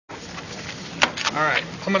All right,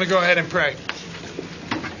 I'm going to go ahead and pray.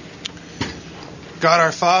 God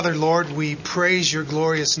our Father, Lord, we praise your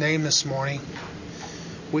glorious name this morning.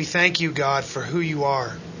 We thank you, God, for who you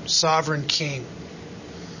are, sovereign King,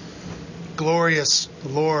 glorious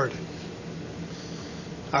Lord,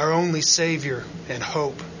 our only Savior and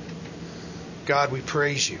hope. God, we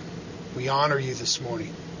praise you. We honor you this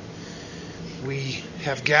morning. We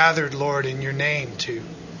have gathered, Lord, in your name to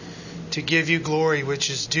give you glory which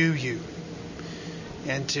is due you,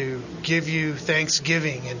 and to give you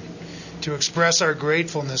thanksgiving and to express our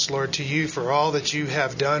gratefulness, Lord, to you for all that you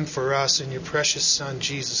have done for us in your precious Son,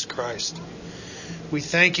 Jesus Christ. We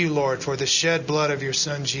thank you, Lord, for the shed blood of your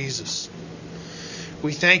Son, Jesus.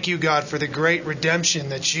 We thank you, God, for the great redemption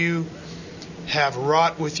that you have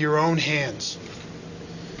wrought with your own hands.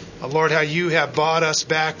 Lord, how you have bought us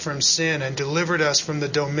back from sin and delivered us from the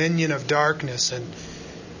dominion of darkness and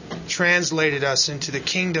translated us into the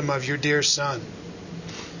kingdom of your dear Son.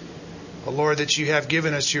 Lord, that you have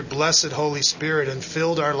given us your blessed Holy Spirit and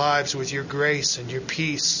filled our lives with your grace and your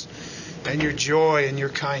peace and your joy and your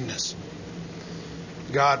kindness.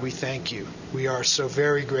 God, we thank you. We are so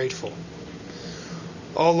very grateful.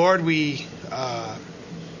 Oh, Lord, we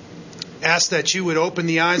ask that you would open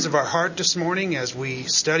the eyes of our heart this morning as we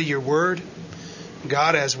study your word.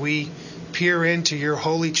 God, as we peer into your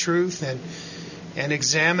holy truth and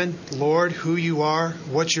examine, Lord, who you are,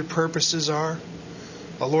 what your purposes are.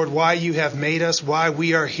 Oh, Lord, why you have made us, why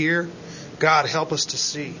we are here. God, help us to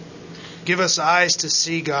see. Give us eyes to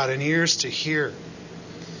see, God, and ears to hear.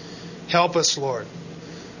 Help us, Lord,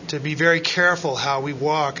 to be very careful how we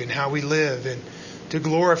walk and how we live, and to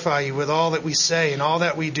glorify you with all that we say and all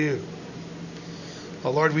that we do.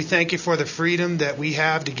 Oh, Lord, we thank you for the freedom that we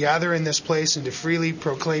have to gather in this place and to freely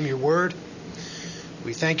proclaim your word.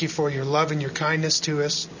 We thank you for your love and your kindness to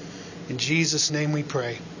us. In Jesus' name we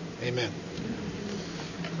pray. Amen.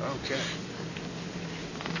 Okay.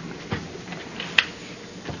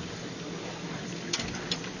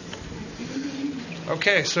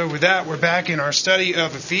 Okay, so with that, we're back in our study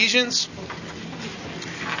of Ephesians.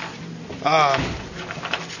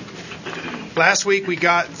 Last week we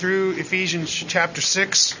got through Ephesians chapter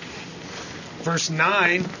 6, verse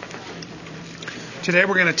 9. Today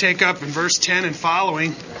we're going to take up in verse 10 and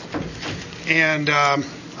following. And I'm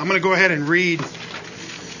going to go ahead and read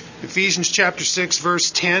Ephesians chapter 6,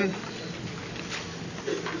 verse 10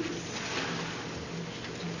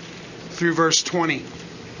 through verse 20.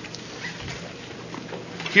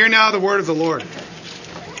 Hear now the word of the Lord.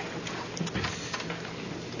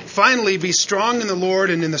 Finally, be strong in the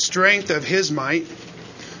Lord and in the strength of his might.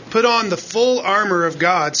 Put on the full armor of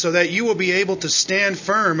God so that you will be able to stand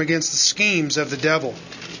firm against the schemes of the devil.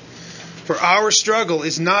 For our struggle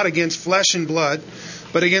is not against flesh and blood,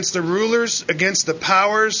 but against the rulers, against the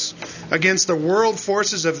powers, against the world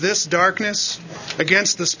forces of this darkness,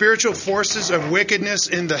 against the spiritual forces of wickedness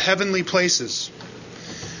in the heavenly places.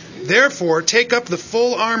 Therefore, take up the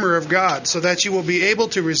full armor of God, so that you will be able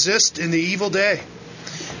to resist in the evil day,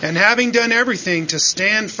 and having done everything, to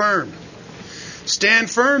stand firm. Stand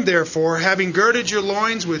firm, therefore, having girded your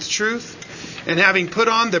loins with truth, and having put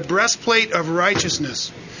on the breastplate of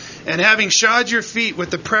righteousness, and having shod your feet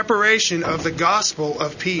with the preparation of the gospel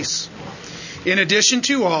of peace. In addition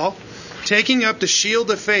to all, taking up the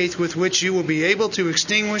shield of faith with which you will be able to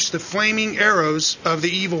extinguish the flaming arrows of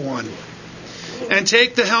the evil one. And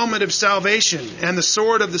take the helmet of salvation and the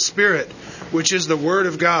sword of the Spirit, which is the word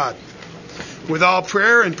of God. With all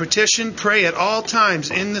prayer and petition, pray at all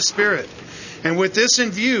times in the Spirit. And with this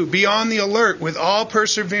in view, be on the alert with all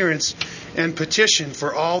perseverance and petition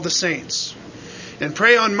for all the saints. And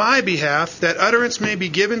pray on my behalf that utterance may be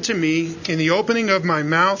given to me in the opening of my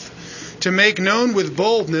mouth to make known with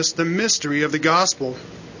boldness the mystery of the gospel,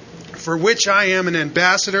 for which I am an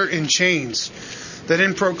ambassador in chains, that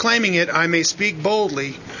in proclaiming it I may speak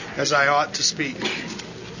boldly as I ought to speak.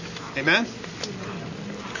 Amen?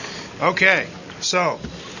 Okay, so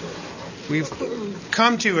we've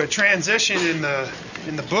come to a transition in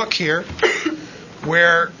the book here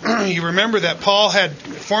where you remember that Paul had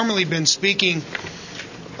formerly been speaking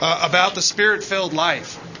about the Spirit-filled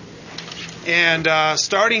life. And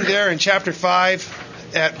starting there in chapter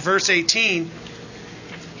 5 at verse 18,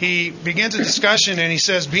 he begins a discussion and he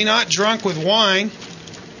says, "Be not drunk with wine,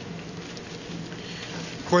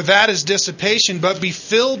 for that is dissipation, but be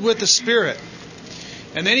filled with the Spirit."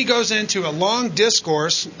 And then he goes into a long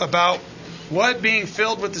discourse about what being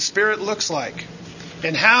filled with the Spirit looks like,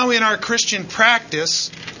 and how in our Christian practice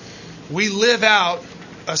we live out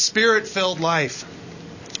a Spirit-filled life.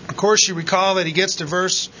 Of course, you recall that he gets to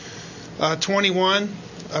verse 21,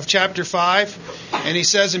 of chapter 5, and he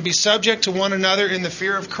says, and be subject to one another in the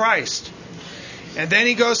fear of Christ. And then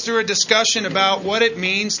he goes through a discussion about what it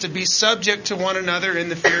means to be subject to one another in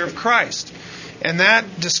the fear of Christ. And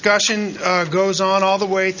that discussion goes on all the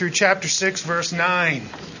way through chapter 6, verse 9.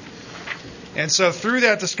 And so through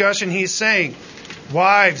that discussion, he's saying,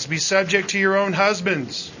 wives, be subject to your own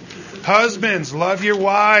husbands. Husbands, love your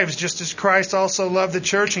wives, just as Christ also loved the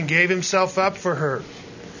church and gave himself up for her.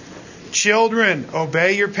 Children,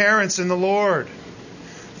 obey your parents in the Lord.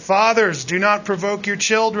 Fathers, do not provoke your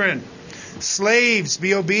children. Slaves,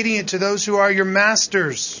 be obedient to those who are your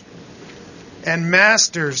masters. And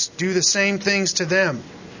masters, do the same things to them.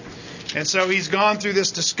 And so he's gone through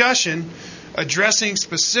this discussion addressing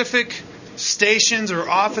specific stations or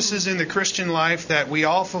offices in the Christian life that we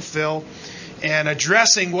all fulfill, and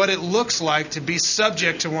addressing what it looks like to be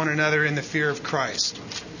subject to one another in the fear of Christ.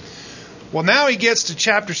 Well, now he gets to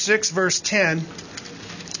chapter 6, verse 10,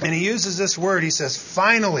 and he uses this word. He says,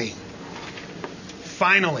 finally.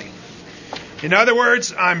 Finally. In other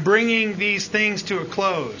words, I'm bringing these things to a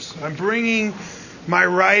close. I'm bringing my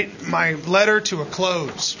letter to a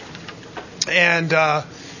close. And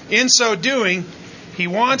in so doing, he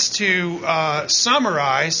wants to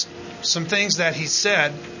summarize some things that he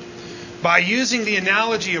said by using the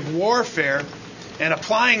analogy of warfare and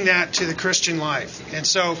applying that to the Christian life. And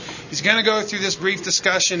so he's going to go through this brief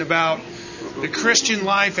discussion about the Christian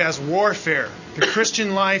life as warfare, the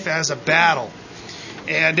Christian life as a battle.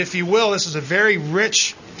 And if you will, this is a very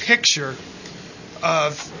rich picture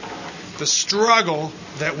of the struggle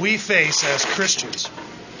that we face as Christians.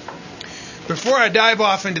 Before I dive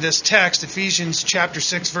off into this text, Ephesians chapter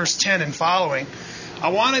 6, verse 10 and following, I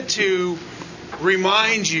wanted to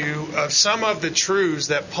remind you of some of the truths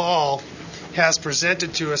that Paul has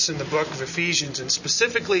presented to us in the book of Ephesians, and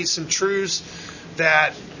specifically some truths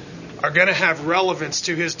that are going to have relevance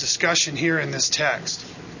to his discussion here in this text.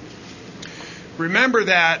 Remember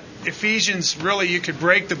that Ephesians, really, you could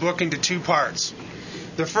break the book into two parts.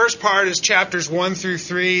 The first part is chapters 1 through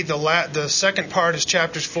 3. The second part is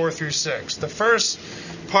chapters 4 through 6. The first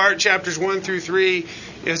part, chapters 1 through 3,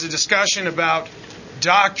 is a discussion about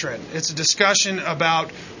doctrine. It's a discussion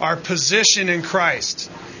about our position in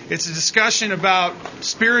Christ. It's a discussion about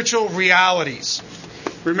spiritual realities.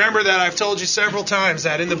 Remember that I've told you several times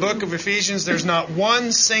that in the book of Ephesians, there's not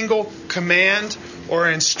one single command or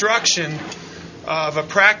instruction of a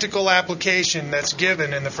practical application that's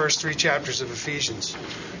given in the first 3 chapters of Ephesians.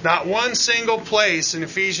 Not one single place in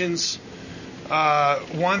Ephesians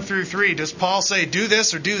 1 through 3 does Paul say, do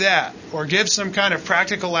this or do that, or give some kind of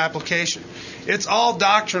practical application. It's all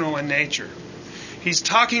doctrinal in nature. He's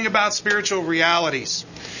talking about spiritual realities.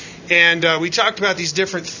 And we talked about these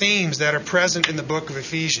different themes that are present in the book of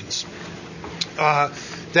Ephesians.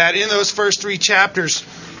 That in those first 3 chapters,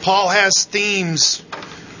 Paul has themes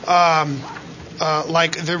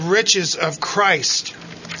like the riches of Christ.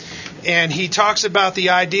 And he talks about the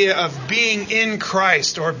idea of being in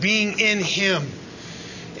Christ or being in Him.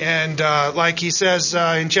 And like he says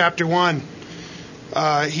in chapter 1,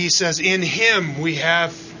 he says, in Him we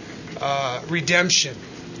have redemption,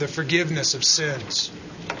 the forgiveness of sins.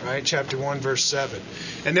 Right, chapter 1, verse 7.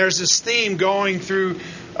 And there's this theme going through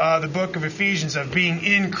the book of Ephesians of being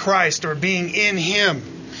in Christ or being in Him.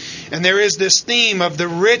 And there is this theme of the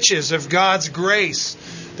riches of God's grace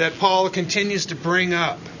that Paul continues to bring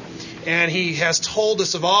up. And he has told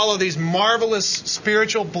us of all of these marvelous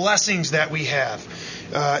spiritual blessings that we have.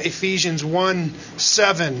 Ephesians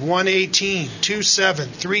 1:7, 1:18, 2:7,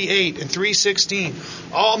 3:8, and 3:16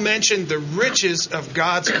 all mention the riches of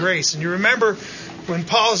God's grace. And you remember when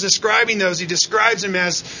Paul is describing those, he describes them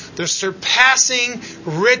as the surpassing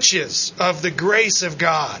riches of the grace of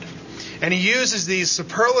God. And he uses these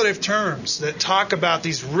superlative terms that talk about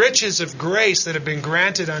these riches of grace that have been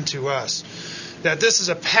granted unto us. That this is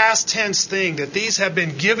a past tense thing, that these have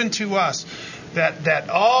been given to us. That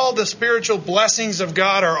all the spiritual blessings of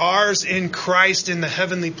God are ours in Christ in the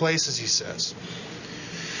heavenly places, he says.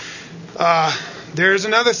 There's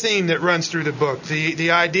another theme that runs through the book,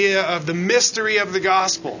 the idea of the mystery of the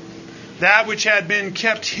gospel. That which had been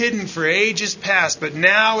kept hidden for ages past, but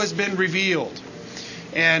now has been revealed.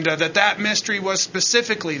 And that mystery was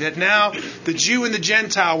specifically that now the Jew and the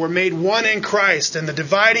Gentile were made one in Christ, and the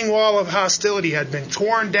dividing wall of hostility had been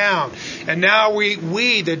torn down. And now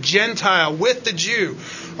we, the Gentile with the Jew,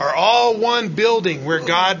 are all one building where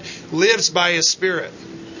God lives by His Spirit.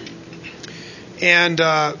 And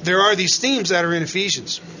there are these themes that are in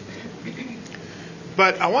Ephesians.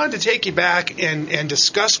 But I wanted to take you back and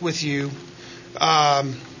discuss with you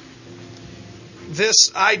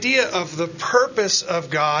this idea of the purpose of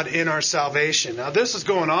God in our salvation. Now, this is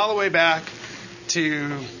going all the way back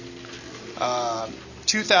to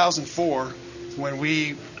 2004 when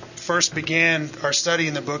we first began our study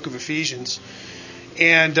in the book of Ephesians.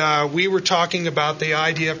 And we were talking about the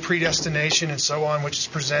idea of predestination and so on, which is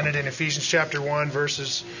presented in Ephesians chapter 1,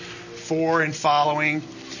 verses 4 and following.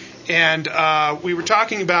 And we were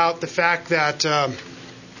talking about the fact that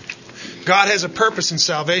God has a purpose in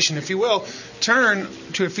salvation. If you will, turn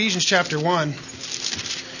to Ephesians chapter 1.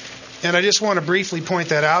 And I just want to briefly point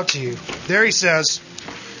that out to you. There he says,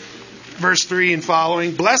 verse 3 and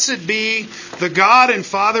following, "Blessed be the God and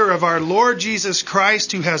Father of our Lord Jesus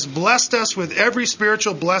Christ, who has blessed us with every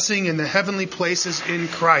spiritual blessing in the heavenly places in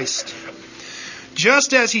Christ,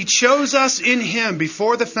 just as He chose us in Him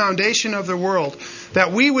before the foundation of the world,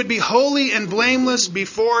 that we would be holy and blameless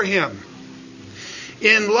before Him.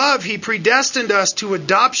 In love He predestined us to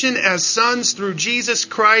adoption as sons through Jesus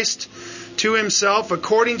Christ to Himself,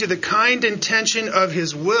 according to the kind intention of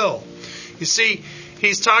His will." You see,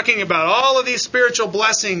 he's talking about all of these spiritual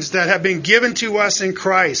blessings that have been given to us in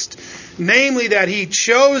Christ. Namely, that He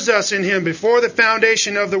chose us in Him before the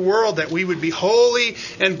foundation of the world, that we would be holy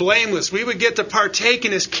and blameless. We would get to partake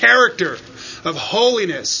in His character of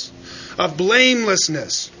holiness, of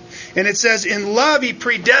blamelessness. And it says, in love He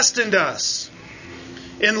predestined us.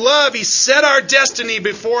 In love He set our destiny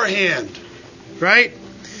beforehand. Right?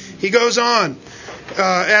 He goes on.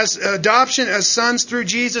 As adoption as sons through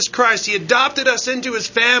Jesus Christ. He adopted us into His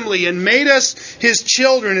family and made us His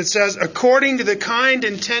children. It says, according to the kind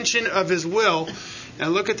intention of His will.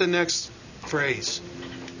 And look at the next phrase.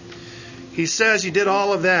 He says He did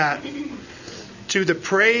all of that to the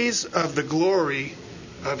praise of the glory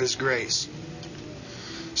of His grace.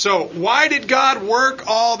 So, why did God work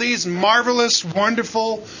all these marvelous,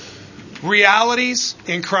 wonderful realities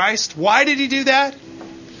in Christ? Why did He do that?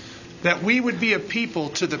 That we would be a people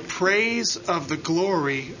to the praise of the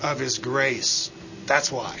glory of His grace.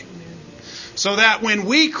 That's why. So that when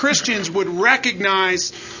we Christians would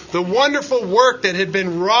recognize the wonderful work that had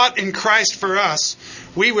been wrought in Christ for us,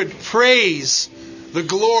 we would praise the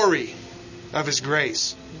glory of His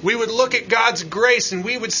grace. We would look at God's grace and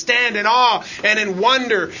we would stand in awe and in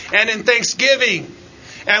wonder and in thanksgiving.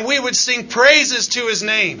 And we would sing praises to His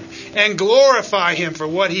name and glorify Him for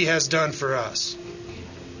what He has done for us.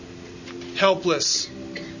 Helpless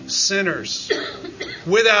sinners,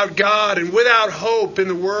 without God and without hope in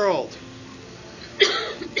the world,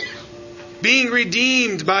 being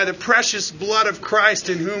redeemed by the precious blood of Christ,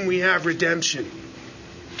 in whom we have redemption.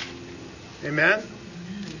 Amen?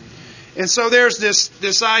 And so there's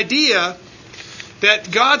this idea that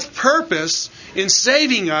God's purpose in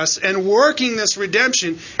saving us and working this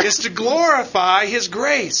redemption is to glorify His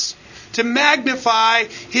grace, to magnify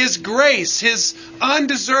His grace, His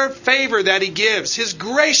undeserved favor that He gives, His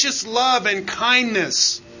gracious love and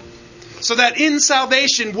kindness. So that in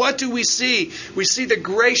salvation, what do we see? We see the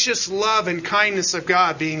gracious love and kindness of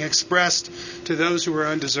God being expressed to those who are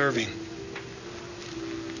undeserving.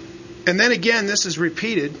 And then again, this is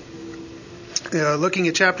repeated. Looking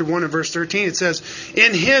at chapter 1 and verse 13, it says,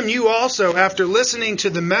 in Him you also, after listening to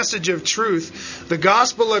the message of truth, the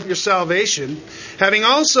gospel of your salvation, having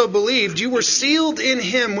also believed, you were sealed in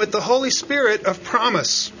Him with the Holy Spirit of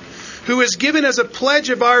promise, who is given as a pledge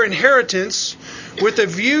of our inheritance, with a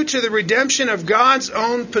view to the redemption of God's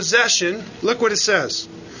own possession. Look what it says.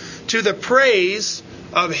 To the praise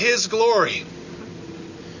of His glory.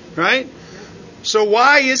 Right? So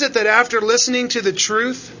why is it that after listening to the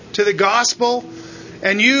truth, to the gospel,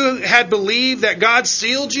 and you had believed that God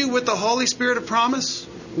sealed you with the Holy Spirit of promise?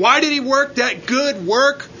 Why did He work that good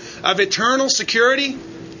work of eternal security?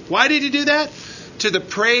 Why did He do that? To the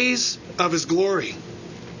praise of His glory.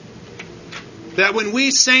 That when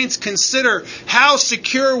we saints consider how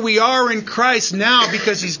secure we are in Christ now,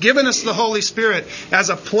 because He's given us the Holy Spirit as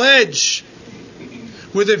a pledge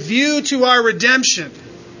with a view to our redemption,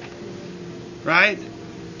 right?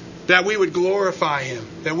 That we would glorify Him,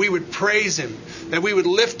 that we would praise Him, that we would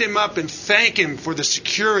lift Him up and thank Him for the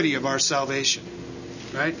security of our salvation.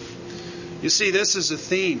 Right? You see, this is a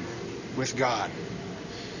theme with God.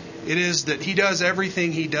 It is that He does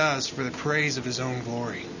everything He does for the praise of His own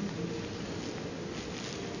glory.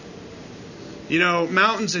 You know,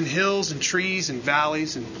 mountains and hills and trees and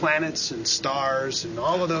valleys and planets and stars and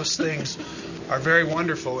all of those things are very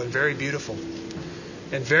wonderful and very beautiful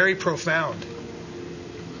and very profound.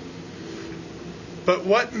 But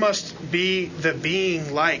what must be the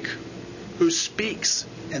being like who speaks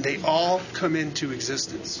and they all come into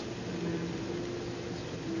existence?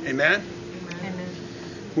 Amen? Amen.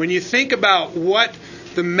 When you think about what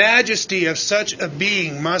the majesty of such a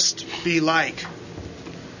being must be like.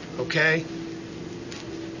 Okay?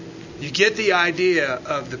 You get the idea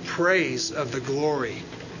of the praise of the glory.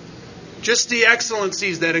 Just the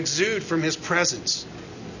excellencies that exude from His presence.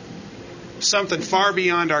 Something far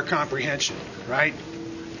beyond our comprehension, right?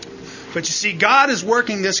 But you see, God is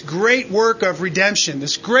working this great work of redemption,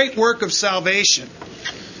 this great work of salvation.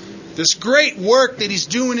 This great work that He's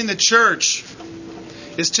doing in the church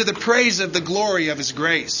is to the praise of the glory of His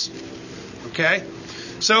grace. Okay?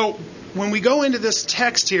 So, when we go into this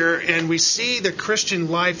text here and we see the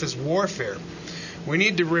Christian life as warfare, we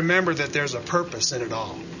need to remember that there's a purpose in it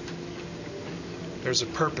all. There's a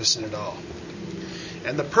purpose in it all.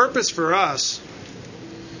 And the purpose for us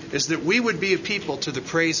is that we would be a people to the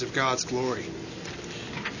praise of God's glory.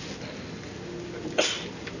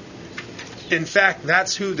 In fact,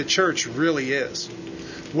 that's who the church really is.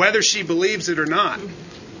 Whether she believes it or not.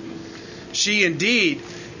 She indeed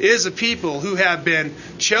is a people who have been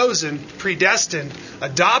chosen, predestined,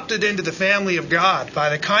 adopted into the family of God by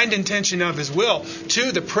the kind intention of His will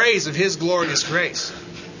to the praise of His glorious grace.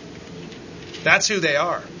 That's who they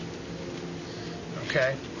are.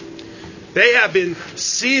 Okay? They have been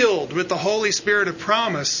sealed with the Holy Spirit of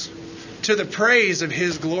promise to the praise of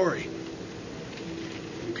His glory.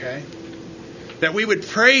 Okay? That we would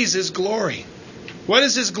praise His glory. What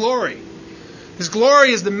is His glory? His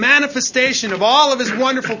glory is the manifestation of all of His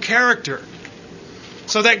wonderful character.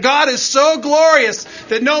 So that God is so glorious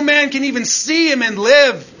that no man can even see Him and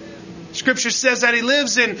live. Scripture says that He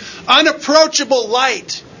lives in unapproachable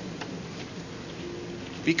light.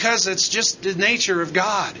 Because it's just the nature of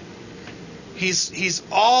God. He's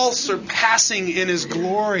all surpassing in His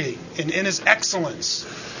glory and in His excellence.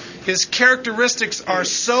 His characteristics are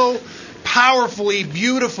so powerfully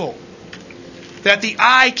beautiful that the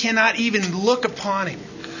eye cannot even look upon Him.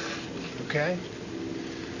 Okay?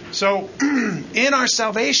 So, in our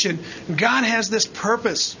salvation, God has this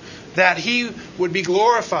purpose that He would be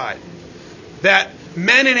glorified. That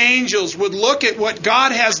men and angels would look at what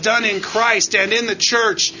God has done in Christ and in the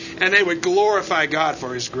church, and they would glorify God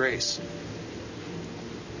for His grace.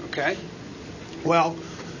 Okay? Well,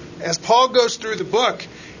 as Paul goes through the book,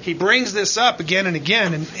 he brings this up again and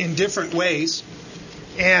again in different ways.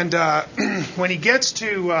 And when he gets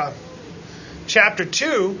to chapter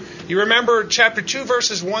 2, you remember chapter 2,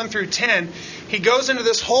 verses 1 through 10, he goes into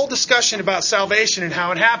this whole discussion about salvation and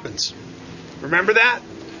how it happens. Remember that?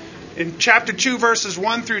 In chapter 2, verses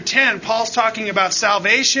 1 through 10, Paul's talking about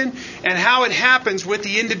salvation and how it happens with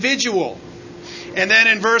the individual. And then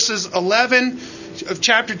in verses 11 of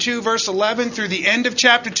chapter 2, verse 11 through the end of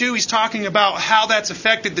chapter 2, he's talking about how that's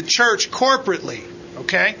affected the church corporately.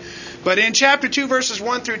 Okay? But in chapter 2, verses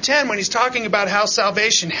 1 through 10, when he's talking about how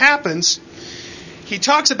salvation happens, he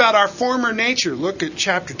talks about our former nature. Look at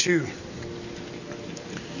chapter 2.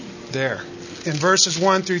 There. In verses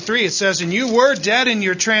 1 through 3, it says, "And you were dead in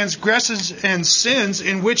your transgressions and sins,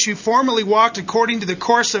 in which you formerly walked according to the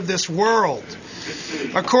course of this world."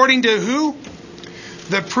 According to who?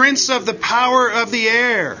 The prince of the power of the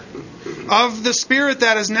air, of the spirit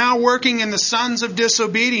that is now working in the sons of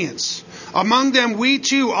disobedience. Among them we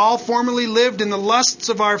too all formerly lived in the lusts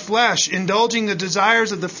of our flesh, indulging the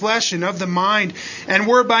desires of the flesh and of the mind, and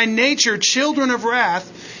were by nature children of wrath,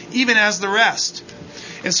 even as the rest.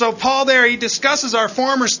 And so Paul there, he discusses our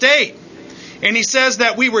former state. And he says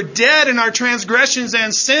that we were dead in our transgressions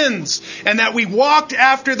and sins, and that we walked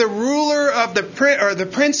after the ruler of the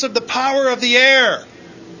prince of the power of the air.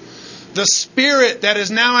 The spirit that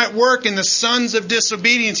is now at work in the sons of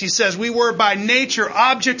disobedience. He says we were by nature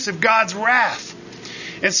objects of God's wrath.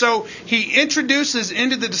 And so he introduces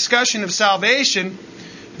into the discussion of salvation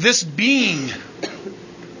this being.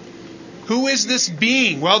 Who is this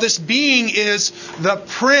being? Well, this being is the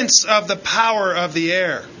prince of the power of the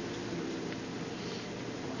air.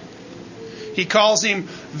 He calls him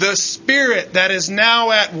the spirit that is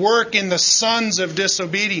now at work in the sons of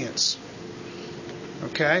disobedience.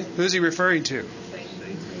 Okay? Who's he referring to?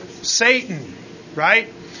 Satan,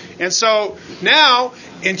 right? And so now,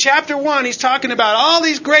 in chapter 1, he's talking about all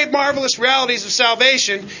these great, marvelous realities of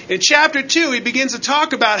salvation. In chapter 2, he begins to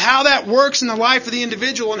talk about how that works in the life of the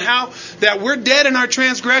individual and how that we're dead in our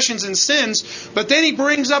transgressions and sins. But then he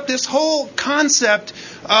brings up this whole concept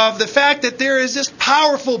of the fact that there is this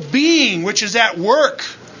powerful being which is at work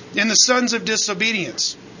in the sons of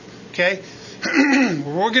disobedience. Okay?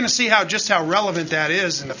 We're going to see just how relevant that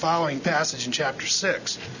is in the following passage in chapter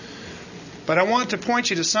 6. But I want to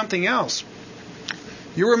point you to something else.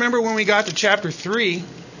 You remember when we got to chapter 3,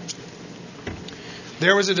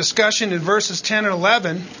 there was a discussion in verses 10 and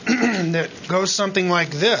 11 that goes something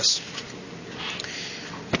like this.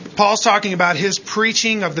 Paul's talking about his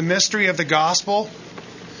preaching of the mystery of the gospel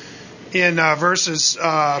in verses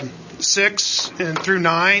 6 and through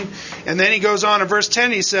 9. And then he goes on in verse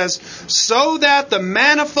 10, he says, so that the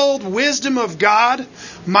manifold wisdom of God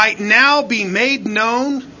might now be made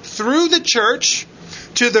known through the church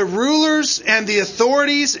to the rulers and the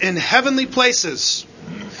authorities in heavenly places.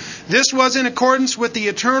 This was in accordance with the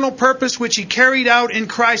eternal purpose which He carried out in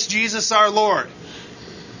Christ Jesus our Lord.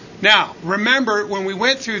 Now, remember when we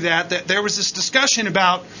went through that there was this discussion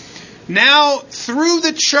about now through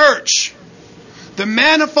the church, the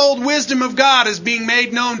manifold wisdom of God is being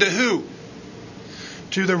made known to who?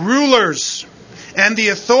 To the rulers and the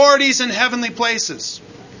authorities in heavenly places.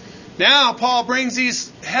 Now, Paul brings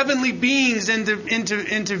these heavenly beings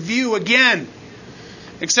into view again.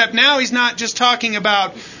 Except now he's not just talking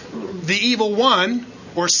about the evil one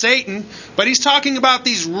or Satan, but he's talking about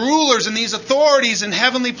these rulers and these authorities in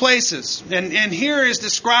heavenly places. And here is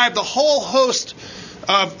described the whole host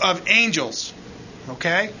of angels.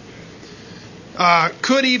 Okay?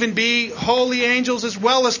 Could even be holy angels as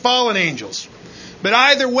well as fallen angels. But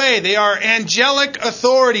either way, they are angelic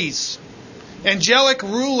authorities, angelic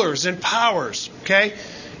rulers and powers. Okay?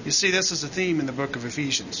 You see, this is a theme in the book of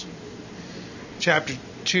Ephesians. Chapter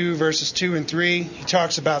 2, verses 2 and 3, he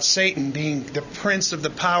talks about Satan being the prince of the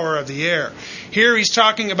power of the air. Here he's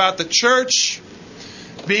talking about the church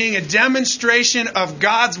being a demonstration of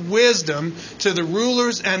God's wisdom to the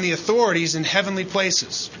rulers and the authorities in heavenly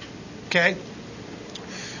places. Okay?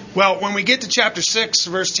 Well, when we get to chapter 6,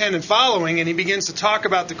 verse 10 and following, and he begins to talk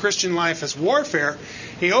about the Christian life as warfare,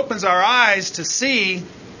 he opens our eyes to see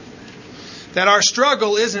that our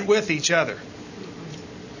struggle isn't with each other,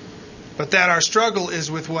 but that our struggle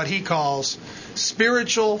is with what he calls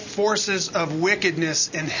spiritual forces of wickedness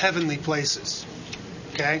in heavenly places.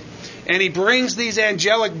 Okay? And he brings these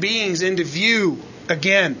angelic beings into view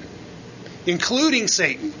again, including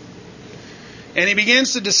Satan. And he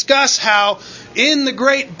begins to discuss how in the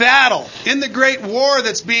great battle, in the great war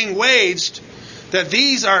that's being waged, that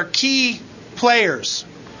these are key players.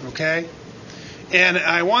 Okay? And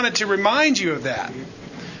I wanted to remind you of that.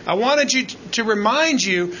 I wanted to remind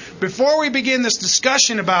you, before we begin this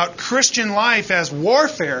discussion about Christian life as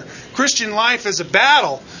warfare, Christian life as a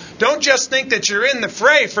battle, don't just think that you're in the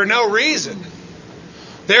fray for no reason.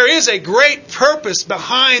 There is a great purpose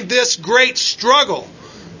behind this great struggle,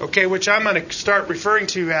 okay, which I'm going to start referring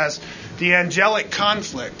to as the angelic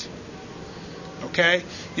conflict. Okay?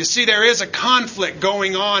 You see, there is a conflict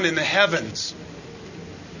going on in the heavens.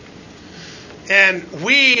 And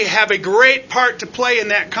we have a great part to play in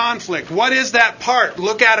that conflict. What is that part?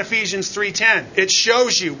 Look at Ephesians 3:10. It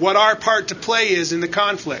shows you what our part to play is in the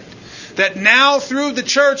conflict. That now through the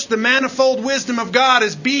church, the manifold wisdom of God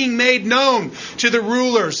is being made known to the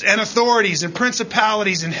rulers and authorities and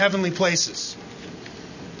principalities in heavenly places.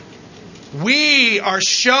 We are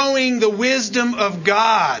showing the wisdom of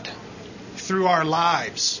God through our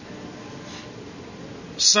lives.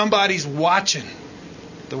 Somebody's watching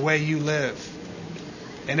the way you live.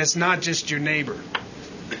 And it's not just your neighbor.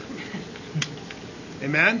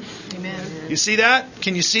 Amen? Amen. You see that?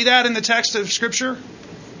 Can you see that in the text of Scripture?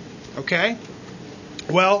 Okay.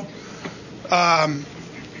 Well, I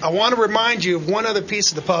want to remind you of one other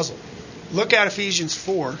piece of the puzzle. Look at Ephesians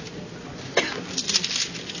 4.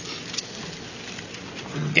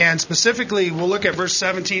 And specifically, we'll look at verse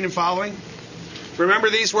 17 and following.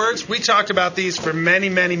 Remember these words? We talked about these for many,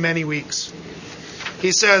 many, many weeks.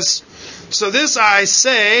 He says, so this I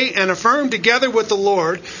say and affirm together with the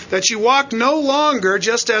Lord, that you walk no longer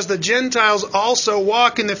just as the Gentiles also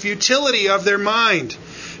walk in the futility of their mind,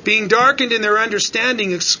 being darkened in their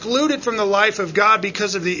understanding, excluded from the life of God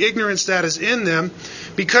because of the ignorance that is in them,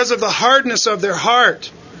 because of the hardness of their heart.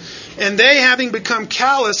 And they, having become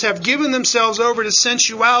callous, have given themselves over to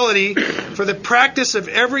sensuality for the practice of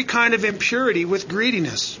every kind of impurity with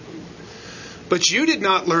greediness. But you did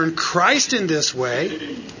not learn Christ in this way,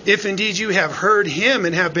 if indeed you have heard Him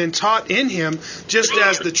and have been taught in Him, just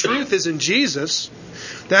as the truth is in Jesus,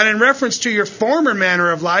 that in reference to your former manner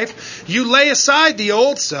of life, you lay aside the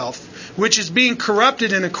old self, which is being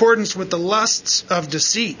corrupted in accordance with the lusts of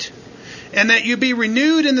deceit, and that you be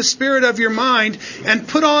renewed in the spirit of your mind, and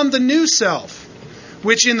put on the new self,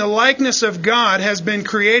 which in the likeness of God has been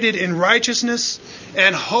created in righteousness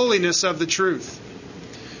and holiness of the truth.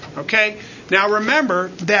 Okay? Now remember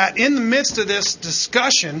that in the midst of this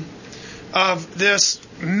discussion of this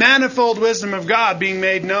manifold wisdom of God being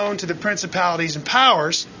made known to the principalities and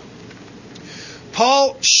powers,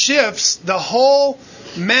 Paul shifts the whole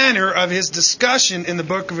manner of his discussion in the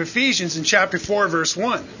book of Ephesians in chapter 4, verse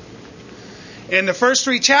 1. In the first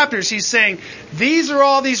 3 chapters, he's saying, these are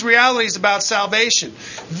all these realities about salvation.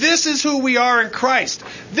 This is who we are in Christ.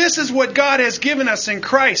 This is what God has given us in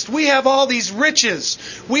Christ. We have all these riches.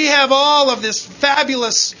 We have all of this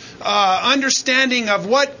fabulous understanding of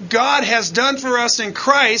what God has done for us in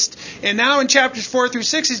Christ. And now in chapters 4 through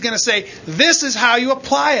 6, he's going to say, this is how you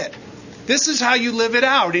apply it. This is how you live it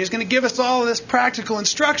out. He's going to give us all of this practical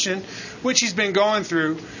instruction, which he's been going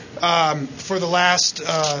through for the last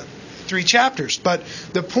 3 chapters. But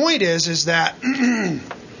the point is that in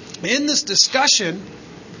this discussion,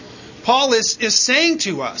 Paul is saying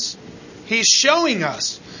to us, he's showing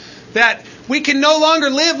us that we can no longer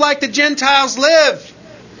live like the Gentiles live.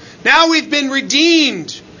 Now we've been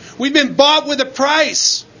redeemed. We've been bought with a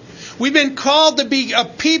price. We've been called to be a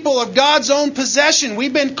people of God's own possession.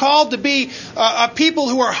 We've been called to be a people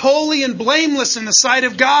who are holy and blameless in the sight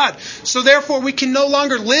of God. So therefore we can no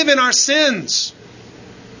longer live in our sins.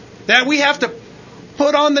 That we have to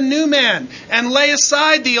put on the new man and lay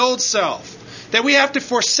aside the old self. That we have to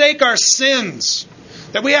forsake our sins.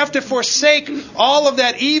 That we have to forsake all of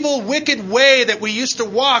that evil, wicked way that we used to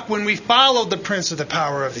walk when we followed the prince of the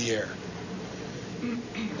power of the air.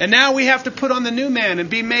 And now we have to put on the new man and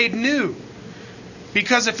be made new.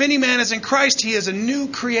 Because if any man is in Christ, he is a new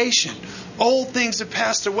creation. Old things have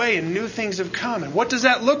passed away and new things have come. And what does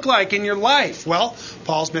that look like in your life? Well,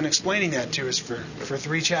 Paul's been explaining that to us for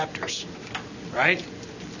 3 chapters. Right?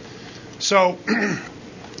 So,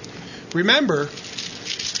 remember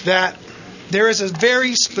that there is a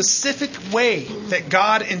very specific way that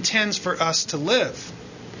God intends for us to live.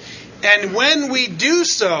 And when we do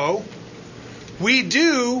so, we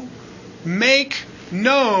do make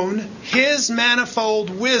known His manifold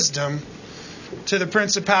wisdom to the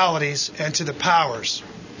principalities and to the powers.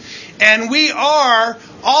 And we are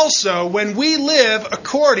also, when we live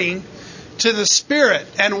according to the Spirit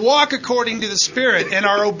and walk according to the Spirit and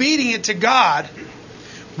are obedient to God,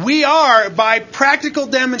 we are, by practical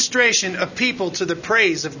demonstration, a people to the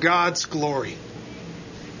praise of God's glory.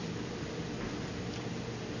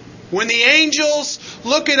 When the angels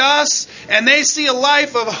look at us and they see a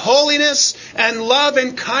life of holiness and love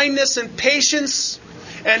and kindness and patience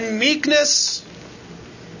and meekness,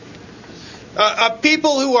 a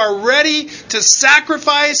people who are ready to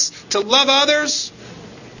sacrifice, to love others,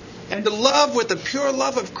 and to love with the pure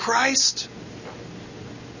love of Christ,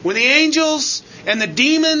 when the angels and the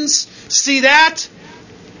demons see that,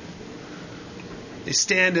 they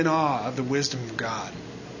stand in awe of the wisdom of God.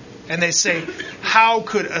 And they say, how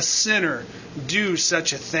could a sinner do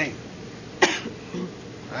such a thing?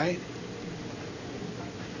 Right?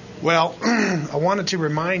 Well, I wanted to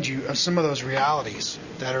remind you of some of those realities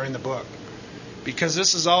that are in the book. Because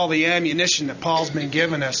this is all the ammunition that Paul's been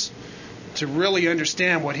giving us to really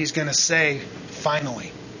understand what he's going to say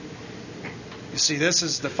finally. You see, this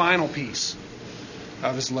is the final piece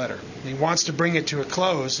of his letter. He wants to bring it to a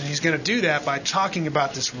close, and he's going to do that by talking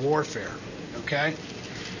about this warfare. Okay?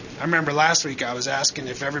 I remember last week I was asking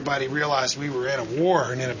if everybody realized we were in a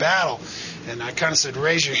war and in a battle. And I kind of said,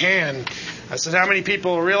 raise your hand. I said, how many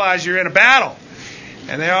people realize you're in a battle?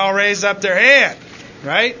 And they all raised up their hand.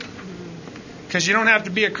 Right? Because you don't have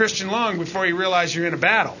to be a Christian long before you realize you're in a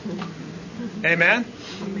battle. Amen?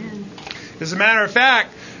 Amen. As a matter of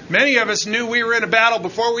fact, many of us knew we were in a battle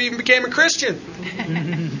before we even became a Christian.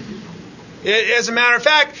 As a matter of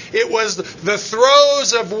fact, it was the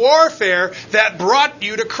throes of warfare that brought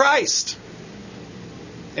you to Christ.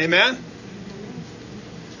 Amen?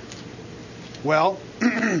 Well,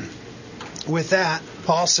 with that,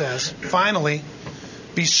 Paul says, finally,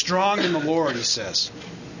 be strong in the Lord, he says.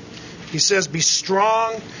 He says, be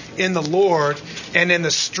strong in the Lord and in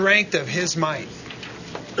the strength of His might.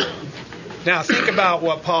 Now, think about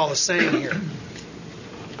what Paul is saying here.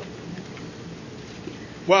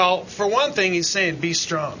 Well, for one thing, he's saying, be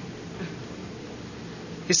strong.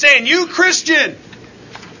 He's saying, you Christian,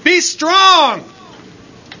 be strong.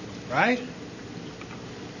 Right?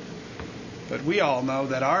 But we all know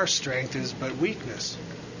that our strength is but weakness.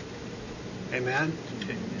 Amen?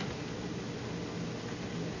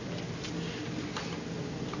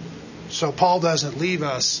 So Paul doesn't leave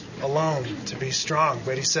us alone to be strong,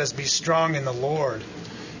 but he says, be strong in the Lord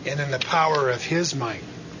and in the power of His might.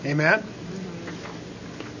 Amen?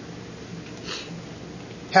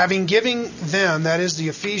 Having given them, that is the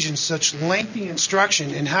Ephesians, such lengthy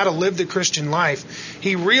instruction in how to live the Christian life,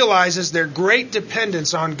 he realizes their great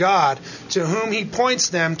dependence on God, to whom he points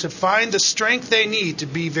them to find the strength they need to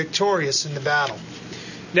be victorious in the battle.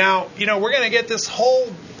 Now, we're going to get this whole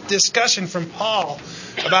discussion from Paul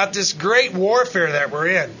about this great warfare that we're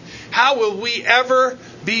in. How will we ever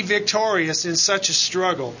be victorious in such a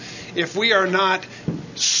struggle if we are not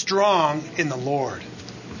strong in the Lord?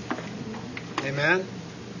 Amen?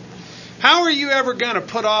 How are you ever going to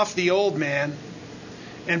put off the old man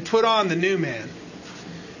and put on the new man?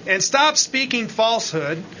 And stop speaking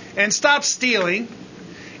falsehood and stop stealing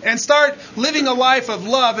and start living a life of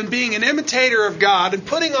love and being an imitator of God and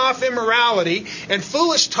putting off immorality and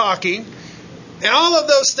foolish talking and all of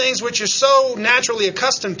those things which you're so naturally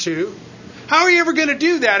accustomed to. How are you ever going to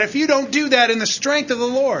do that if you don't do that in the strength of the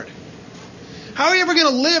Lord? How are you ever going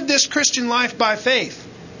to live this Christian life by faith?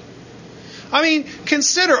 I mean,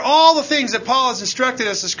 consider all the things that Paul has instructed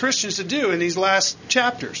us as Christians to do in these last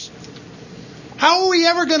chapters. How are we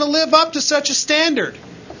ever going to live up to such a standard?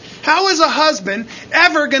 How is a husband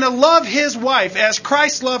ever going to love his wife as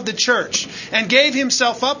Christ loved the church and gave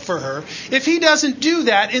himself up for her if he doesn't do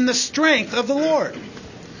that in the strength of the Lord?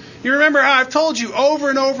 You remember how I've told you over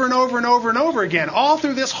and over and over and over and over again, all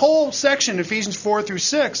through this whole section, Ephesians 4 through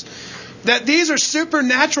 6, that these are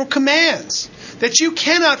supernatural commands that you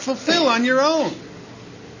cannot fulfill on your own.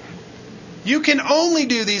 You can only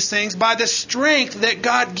do these things by the strength that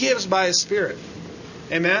God gives by His Spirit.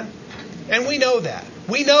 Amen? And we know that.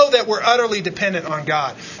 We know that we're utterly dependent on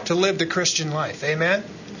God to live the Christian life. Amen?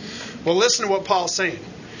 Well, listen to what Paul's saying.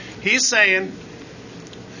 He's saying,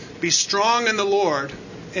 be strong in the Lord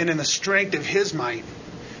and in the strength of His might,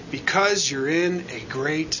 because you're in a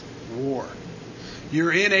great war.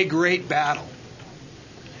 You're in a great battle.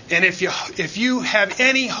 And if you have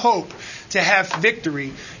any hope to have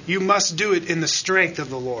victory, you must do it in the strength of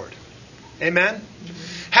the Lord. Amen?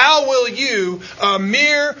 How will you, a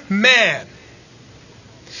mere man,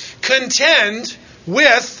 contend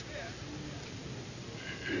with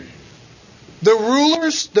the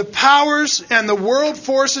rulers, the powers, and the world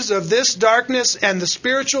forces of this darkness and the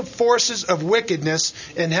spiritual forces of wickedness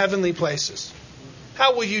in heavenly places?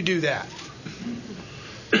 How will you do that?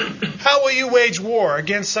 How will you wage war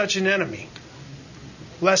against such an enemy?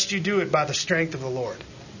 Lest you do it by the strength of the Lord.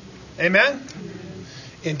 Amen?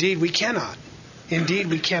 Indeed, we cannot. Indeed,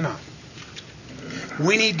 we cannot.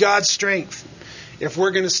 We need God's strength if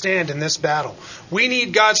we're going to stand in this battle. We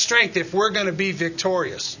need God's strength if we're going to be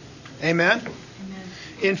victorious. Amen? Amen.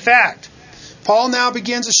 In fact, Paul now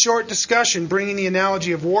begins a short discussion bringing the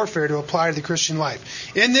analogy of warfare to apply to the Christian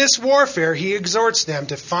life. In this warfare, he exhorts them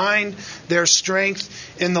to find their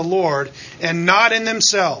strength in the Lord and not in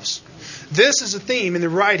themselves. This is a theme in the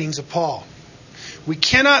writings of Paul. We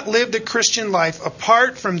cannot live the Christian life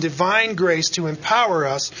apart from divine grace to empower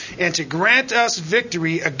us and to grant us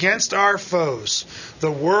victory against our foes,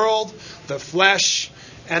 the world, the flesh,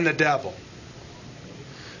 and the devil.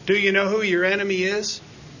 Do you know who your enemy is?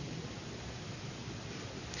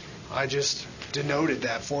 I just denoted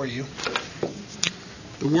that for you.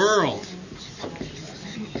 The world,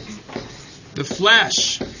 the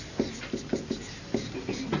flesh,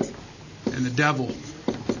 and the devil.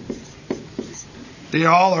 They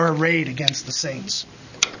all are arrayed against the saints.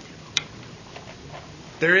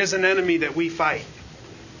 There is an enemy that we fight.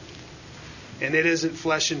 And it isn't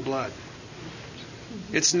flesh and blood.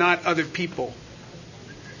 It's not other people.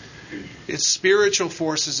 It's spiritual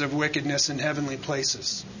forces of wickedness in heavenly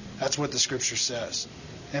places. That's what the Scripture says.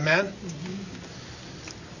 Amen?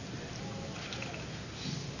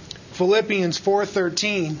 Philippians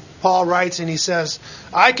 4:13, Paul writes and he says,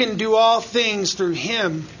 I can do all things through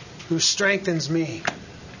Him who strengthens me.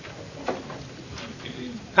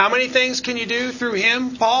 How many things can you do through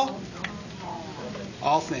Him, Paul?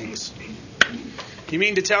 All things. You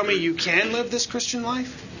mean to tell me you can live this Christian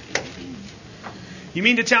life? You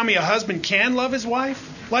mean to tell me a husband can love his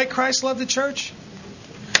wife like Christ loved the church?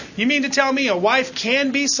 You mean to tell me a wife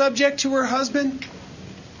can be subject to her husband?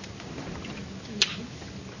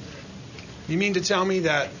 You mean to tell me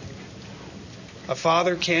that a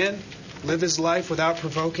father can live his life without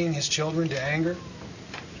provoking his children to anger?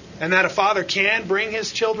 And that a father can bring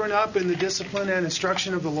his children up in the discipline and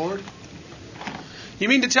instruction of the Lord? You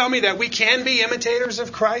mean to tell me that we can be imitators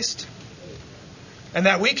of Christ? And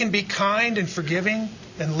that we can be kind and forgiving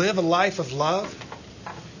and live a life of love?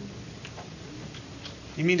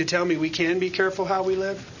 You mean to tell me we can be careful how we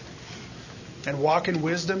live? And walk in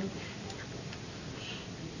wisdom?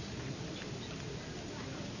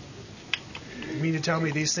 You mean to tell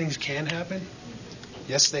me these things can happen?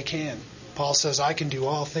 Yes, they can. Paul says, I can do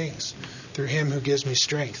all things through Him who gives me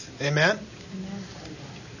strength. Amen? Amen.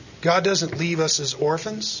 God doesn't leave us as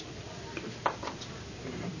orphans.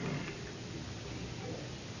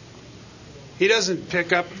 He doesn't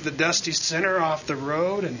pick up the dusty sinner off the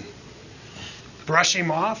road and brush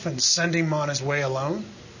him off and send him on his way alone.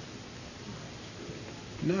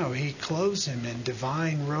 No, He clothes him in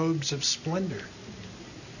divine robes of splendor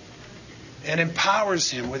and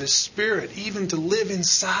empowers him with His Spirit even to live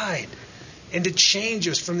inside and to change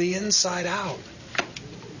us from the inside out.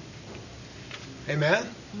 Amen?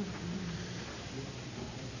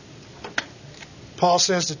 Paul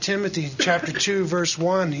says to Timothy, chapter 2, verse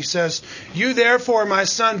 1, he says, "You therefore, my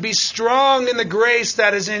son, be strong in the grace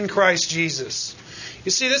that is in Christ Jesus."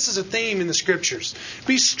 You see, this is a theme in the Scriptures.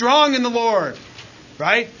 Be strong in the Lord.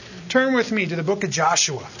 Right? Turn with me to the book of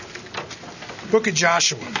Joshua. Book of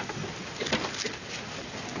Joshua.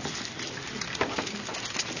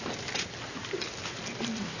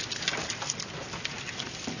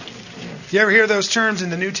 You ever hear those terms in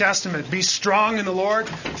the New Testament? Be strong in the Lord.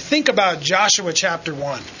 Think about Joshua chapter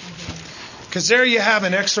 1. Because there you have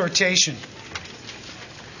an exhortation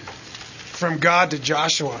from God to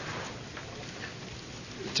Joshua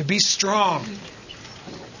to be strong.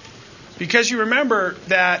 Because you remember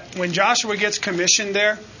that when Joshua gets commissioned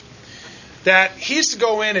there, that he's to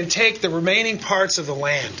go in and take the remaining parts of the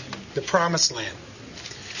land, the promised land.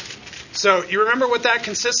 So you remember what that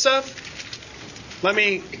consists of? Let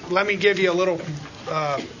me give you a little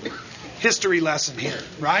history lesson here,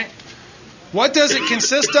 right? What does it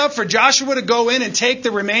consist of for Joshua to go in and take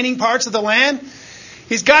the remaining parts of the land?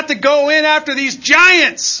 He's got to go in after these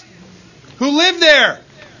giants who live there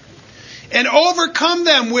and overcome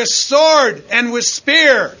them with sword and with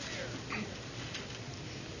spear.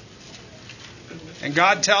 And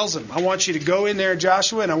God tells him, I want you to go in there,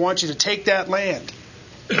 Joshua, and I want you to take that land.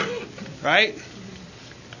 Right?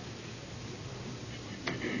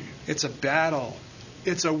 It's a battle.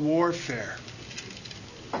 It's a warfare.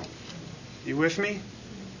 You with me?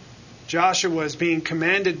 Joshua is being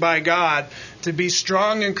commanded by God to be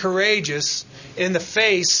strong and courageous in the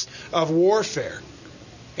face of warfare.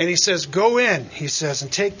 And he says, go in, he says,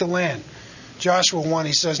 and take the land. Joshua 1,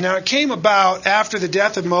 he says, now it came about after the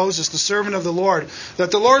death of Moses, the servant of the Lord,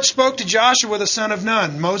 that the Lord spoke to Joshua the son of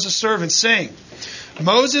Nun, Moses' servant, saying,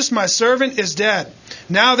 Moses, my servant, is dead.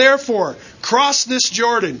 Now therefore, cross this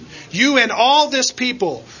Jordan, you and all this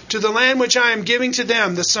people, to the land which I am giving to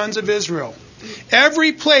them, the sons of Israel.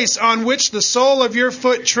 Every place on which the sole of your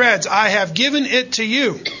foot treads, I have given it to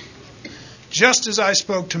you, just as I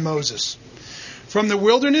spoke to Moses. From the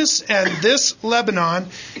wilderness and this Lebanon,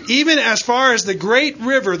 even as far as the great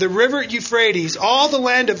river, the river Euphrates, all the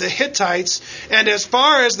land of the Hittites, and as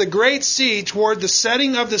far as the great sea toward the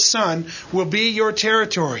setting of the sun, will be your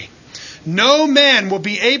territory. No man will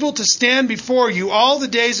be able to stand before you all the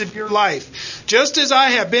days of your life. Just as I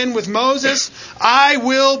have been with Moses, I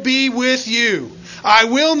will be with you. I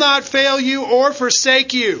will not fail you or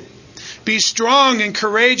forsake you. Be strong and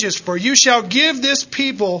courageous, for you shall give this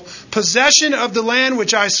people possession of the land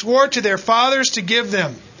which I swore to their fathers to give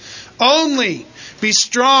them. Only be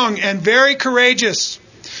strong and very courageous.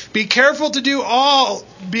 Be careful to do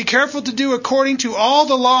according to all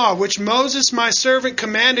the law which Moses my servant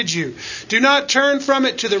commanded you. Do not turn from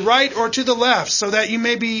it to the right or to the left, so that you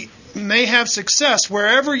may have success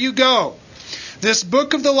wherever you go. This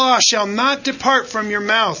book of the law shall not depart from your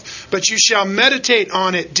mouth, but you shall meditate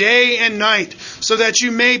on it day and night, so that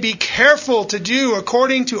you may be careful to do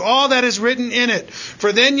according to all that is written in it.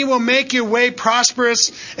 For then you will make your way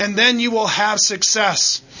prosperous, and then you will have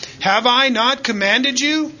success. Have I not commanded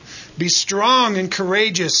you? Be strong and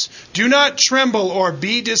courageous. Do not tremble or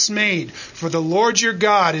be dismayed, for the Lord your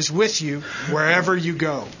God is with you wherever you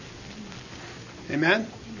go. Amen?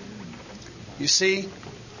 You see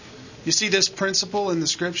this principle in the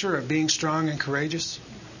Scripture of being strong and courageous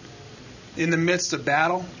in the midst of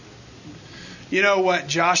battle? You know what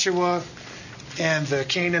Joshua and the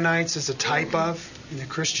Canaanites is a type of in the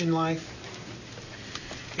Christian life?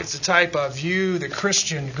 It's a type of you, the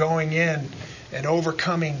Christian, going in and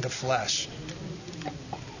overcoming the flesh.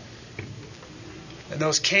 And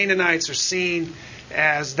those Canaanites are seen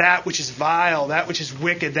as that which is vile, that which is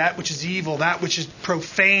wicked, that which is evil, that which is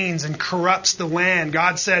profanes and corrupts the land.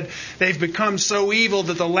 God said they've become so evil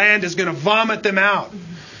that the land is going to vomit them out.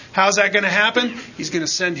 How's that going to happen? He's going to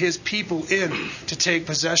send His people in to take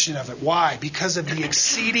possession of it. Why? Because of the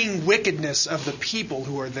exceeding wickedness of the people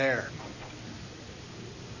who are there.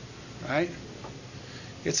 Right?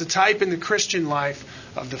 It's a type in the Christian life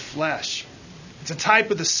of the flesh. It's a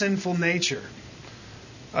type of the sinful nature,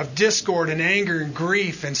 of discord and anger and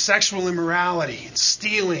grief and sexual immorality and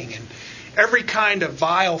stealing and every kind of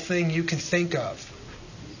vile thing you can think of.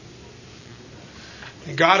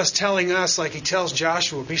 And God is telling us, like He tells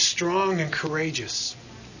Joshua, be strong and courageous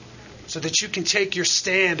so that you can take your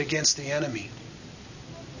stand against the enemy.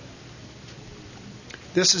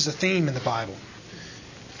 This is a theme in the Bible.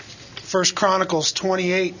 1 Chronicles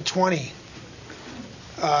 28:20.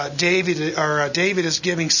 David is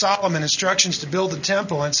giving Solomon instructions to build the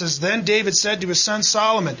temple, and says, "Then David said to his son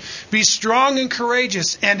Solomon, 'Be strong and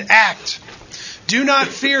courageous and act. Do not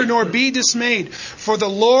fear nor be dismayed, for the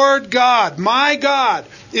Lord God, my God,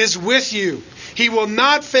 is with you. He will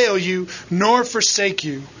not fail you nor forsake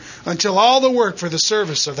you until all the work for the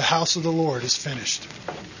service of the house of the Lord is finished.'"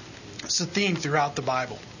 It's a theme throughout the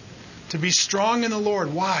Bible. To be strong in the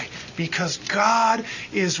Lord. Why? Because God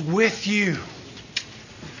is with you.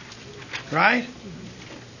 Right?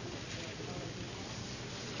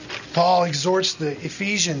 Paul exhorts the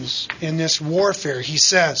Ephesians in this warfare. He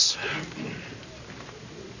says,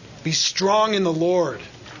 "Be strong in the Lord."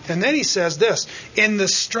 And then he says this, "in the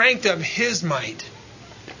strength of His might."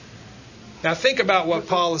 Now think about what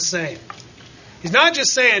Paul is saying. He's not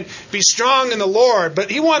just saying, "Be strong in the Lord," but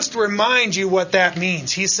he wants to remind you what that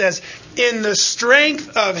means. He says, "in the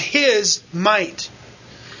strength of His might."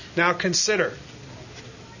 Now consider,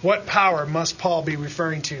 what power must Paul be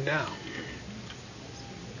referring to now?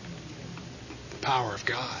 The power of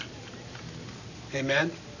God.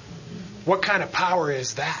 Amen? What kind of power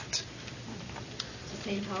is that? The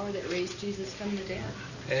same power that raised Jesus from the dead.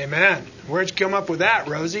 Amen. Where'd you come up with that,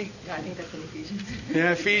 Rosie? Yeah, I think that's in Ephesians.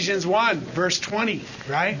 Yeah, Ephesians 1, verse 20,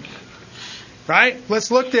 right? Right?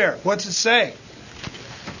 Let's look there. What's it say?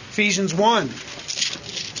 Ephesians 1,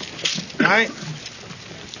 right?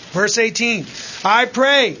 Verse 18. "I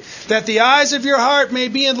pray that the eyes of your heart may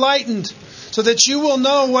be enlightened, so that you will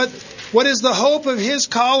know what is the hope of His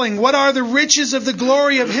calling, what are the riches of the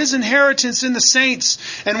glory of His inheritance in the saints,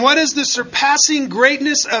 and what is the surpassing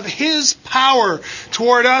greatness of His power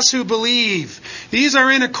toward us who believe. These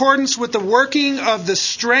are in accordance with the working of the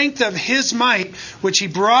strength of His might, which He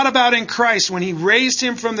brought about in Christ when He raised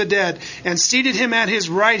Him from the dead and seated Him at His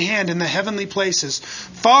right hand in the heavenly places,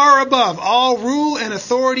 far above all rule and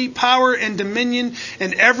authority, power and dominion,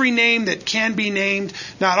 and every name that can be named,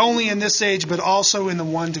 not only in this age, but also in the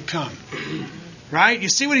one to come." Right? You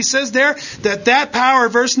see what he says there? That power,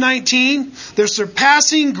 verse 19, the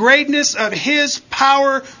surpassing greatness of His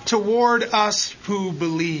power toward us who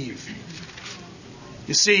believe.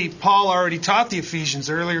 You see, Paul already taught the Ephesians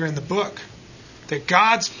earlier in the book that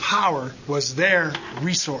God's power was their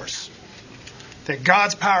resource. That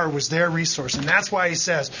God's power was their resource. And that's why he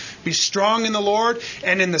says, "Be strong in the Lord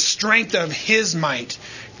and in the strength of His might."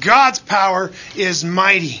 God's power is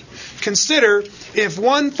mighty. Consider, if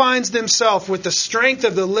one finds themselves with the strength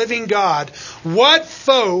of the living God, what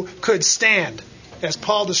foe could stand? As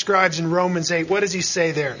Paul describes in Romans 8, what does he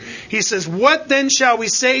say there? He says, "What then shall we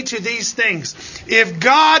say to these things? If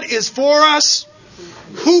God is for us,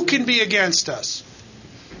 who can be against us?"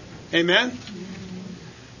 Amen?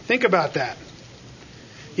 Think about that.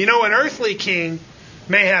 You know, an earthly king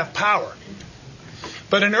may have power.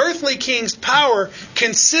 But an earthly king's power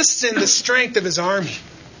consists in the strength of his army.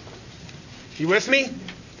 You with me?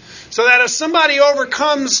 So that if somebody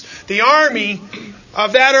overcomes the army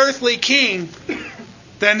of that earthly king,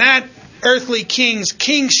 then that earthly king's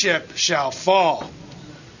kingship shall fall.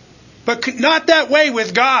 But not that way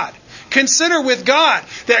with God. Consider with God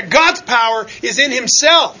that God's power is in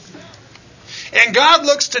Himself. And God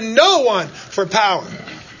looks to no one for power,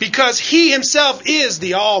 because He Himself is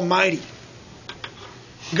the Almighty.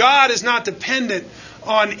 God is not dependent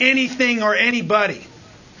on anything or anybody,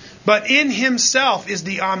 but in Himself is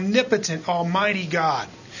the omnipotent, almighty God.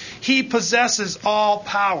 He possesses all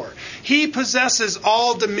power. He possesses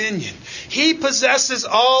all dominion. He possesses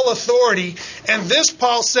all authority. And this,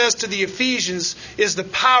 Paul says to the Ephesians, is the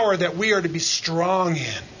power that we are to be strong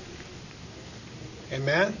in.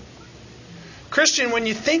 Amen? Christian, when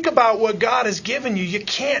you think about what God has given you, you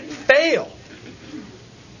can't fail.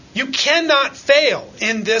 You cannot fail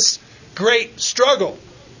in this great struggle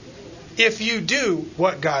if you do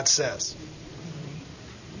what God says.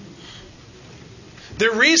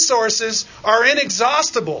 The resources are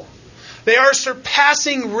inexhaustible. They are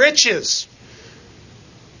surpassing riches.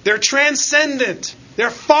 They're transcendent. They're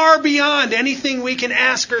far beyond anything we can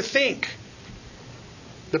ask or think.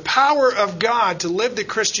 The power of God to live the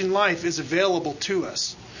Christian life is available to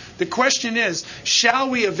us. The question is, shall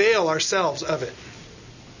we avail ourselves of it?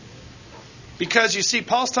 Because you see,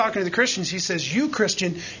 Paul's talking to the Christians. He says, you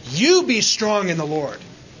Christian, you be strong in the Lord.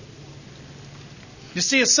 You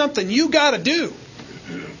see, it's something you got to do.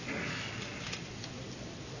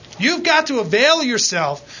 You've got to avail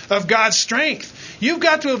yourself of God's strength. You've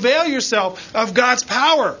got to avail yourself of God's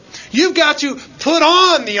power. You've got to put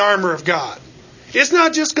on the armor of God. It's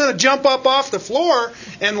not just going to jump up off the floor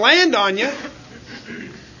and land on you.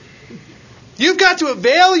 You've got to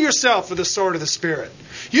avail yourself of the sword of the Spirit.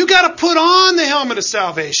 You got to put on the helmet of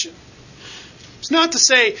salvation. It's not to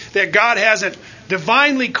say that God hasn't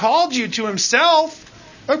divinely called you to himself.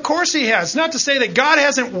 Of course he has. It's not to say that God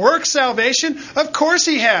hasn't worked salvation. Of course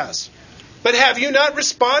he has. But have you not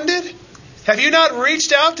responded? Have you not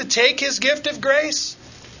reached out to take his gift of grace?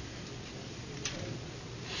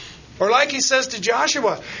 Or like he says to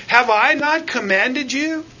Joshua, have I not commanded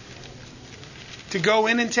you to go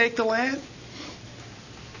in and take the land?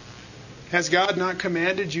 Has God not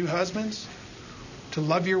commanded you, husbands, to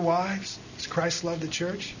love your wives as Christ loved the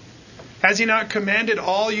church? Has he not commanded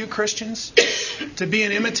all you Christians to be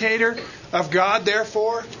an imitator of God,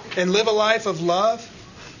 therefore, and live a life of love?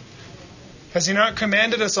 Has he not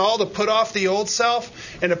commanded us all to put off the old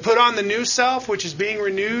self and to put on the new self, which is being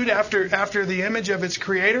renewed after the image of its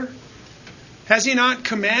creator? Has he not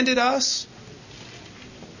commanded us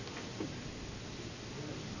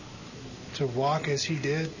to walk as he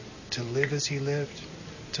did, to live as he lived,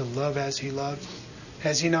 to love as he loved?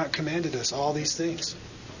 Has he not commanded us all these things?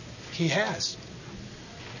 He has.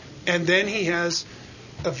 And then he has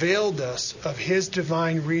availed us of his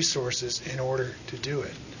divine resources in order to do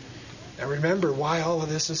it. Now remember why all of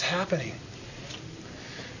this is happening.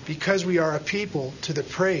 Because we are a people to the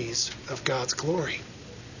praise of God's glory.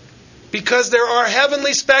 Because there are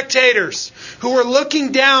heavenly spectators who are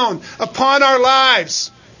looking down upon our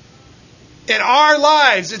lives. In our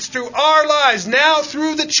lives, it's through our lives, now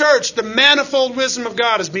through the church, the manifold wisdom of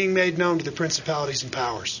God is being made known to the principalities and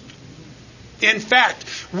powers. In fact,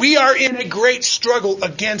 we are in a great struggle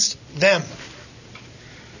against them.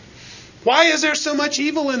 Why is there so much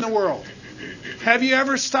evil in the world? Have you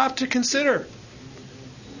ever stopped to consider?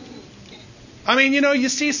 I mean, you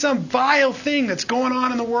see some vile thing that's going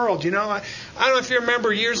on in the world. I don't know if you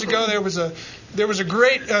remember years ago there was a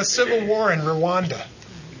great civil war in Rwanda.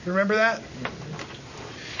 You remember that?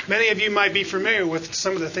 Many of you might be familiar with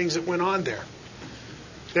some of the things that went on there.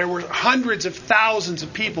 There were hundreds of thousands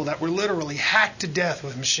of people that were literally hacked to death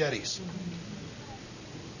with machetes.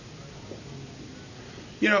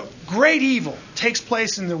 Great evil takes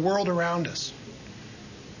place in the world around us.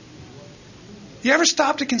 You ever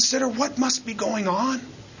stop to consider what must be going on?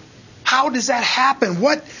 How does that happen?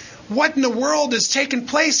 What in the world is taking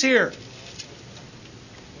place here?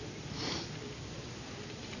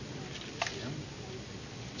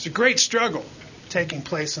 It's a great struggle taking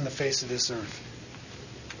place on the face of this earth.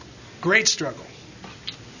 Great struggle.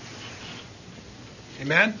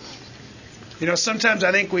 Amen? Sometimes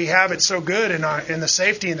I think we have it so good in the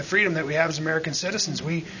safety and the freedom that we have as American citizens.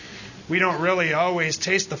 We don't really always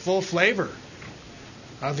taste the full flavor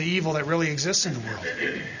of the evil that really exists in the world.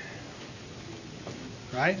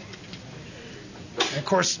 Right? And of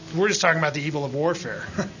course, we're just talking about the evil of warfare.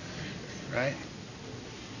 Right?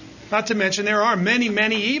 Not to mention there are many,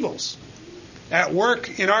 many evils at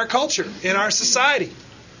work in our culture, in our society.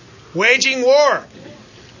 Waging war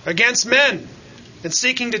against men and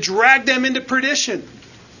seeking to drag them into perdition.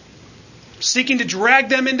 Seeking to drag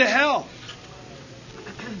them into hell.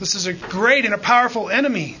 This is a great and a powerful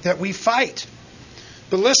enemy that we fight.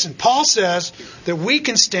 But listen, Paul says that we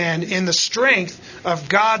can stand in the strength of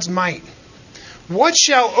God's might. What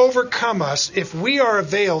shall overcome us if we are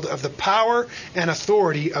availed of the power and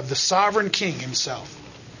authority of the sovereign King himself?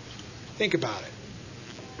 Think about it.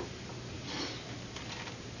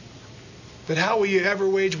 But how will you ever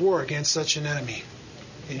wage war against such an enemy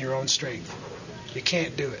in your own strength? You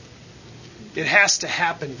can't do it. It has to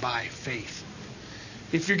happen by faith.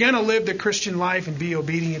 If you're going to live the Christian life and be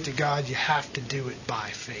obedient to God, you have to do it by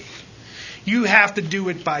faith. You have to do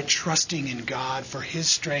it by trusting in God for His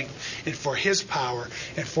strength and for His power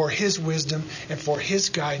and for His wisdom and for His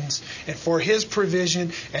guidance and for His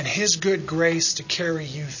provision and His good grace to carry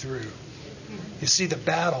you through. You see, the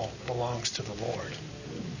battle belongs to the Lord.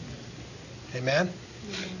 Amen?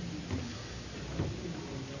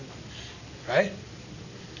 Right?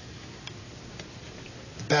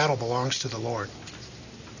 The battle belongs to the Lord.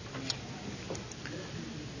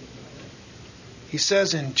 He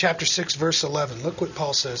says in chapter 6, verse 11, look what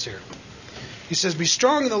Paul says here. He says, "Be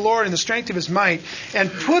strong in the Lord and the strength of His might,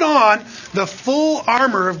 and put on the full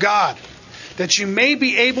armor of God, that you may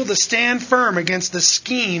be able to stand firm against the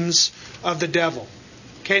schemes of the devil."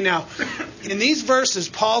 Okay, now, in these verses,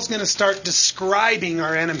 Paul's going to start describing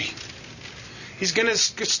our enemy. He's going to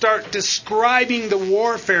start describing the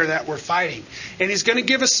warfare that we're fighting. And he's going to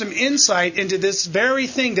give us some insight into this very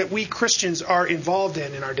thing that we Christians are involved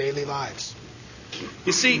in our daily lives.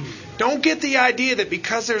 You see, don't get the idea that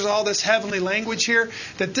because there's all this heavenly language here,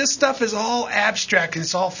 that this stuff is all abstract and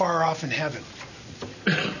it's all far off in heaven.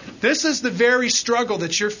 This is the very struggle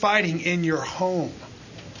that you're fighting in your home.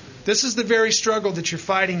 This is the very struggle that you're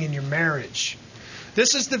fighting in your marriage.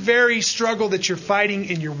 This is the very struggle that you're fighting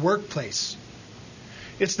in your workplace.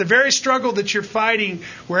 It's the very struggle that you're fighting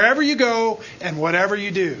wherever you go and whatever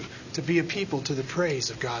you do, to be a people to the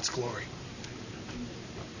praise of God's glory.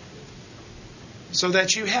 So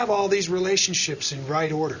that you have all these relationships in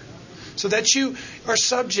right order. So that you are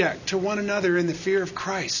subject to one another in the fear of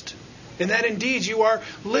Christ. And that indeed you are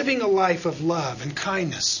living a life of love and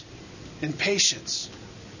kindness and patience.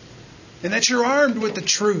 And that you're armed with the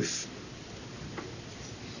truth.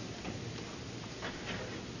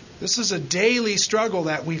 This is a daily struggle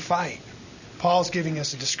that we fight. Paul's giving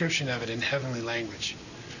us a description of it in heavenly language.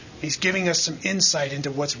 He's giving us some insight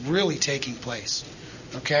into what's really taking place.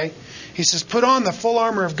 Okay? He says, put on the full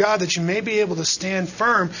armor of God that you may be able to stand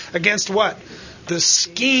firm against what? The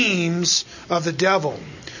schemes of the devil.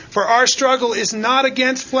 For our struggle is not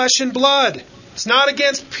against flesh and blood. It's not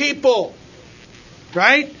against people.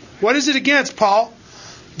 Right? What is it against, Paul?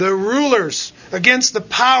 The rulers, against the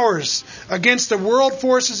powers, against the world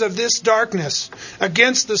forces of this darkness,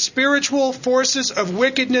 against the spiritual forces of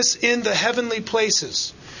wickedness in the heavenly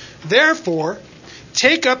places. Therefore,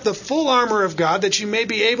 take up the full armor of God that you may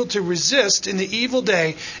be able to resist in the evil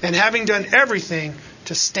day, and having done everything,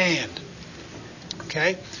 to stand.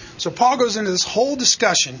 Okay? So Paul goes into this whole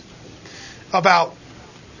discussion about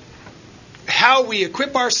how we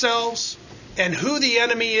equip ourselves and who the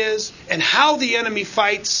enemy is and how the enemy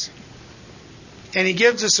fights. And he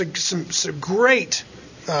gives us some great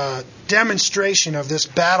demonstration of this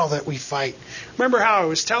battle that we fight. Remember how I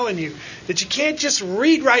was telling you that you can't just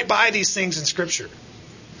read right by these things in Scripture.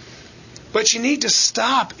 But you need to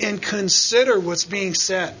stop and consider what's being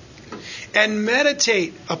said and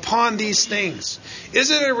meditate upon these things.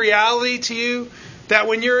 Is it a reality to you that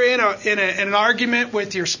when you're in an argument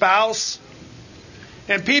with your spouse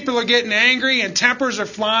and people are getting angry and tempers are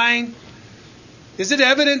flying, is it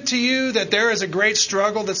evident to you that there is a great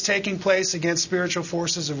struggle that's taking place against spiritual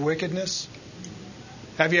forces of wickedness?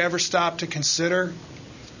 Have you ever stopped to consider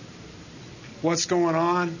what's going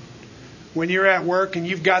on? When you're at work and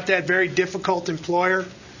you've got that very difficult employer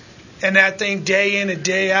and that thing day in and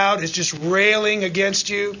day out is just railing against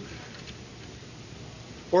you.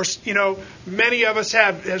 Or, many of us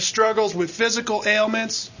have struggles with physical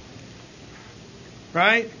ailments.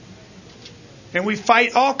 Right? And we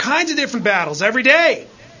fight all kinds of different battles every day.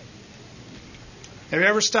 Have you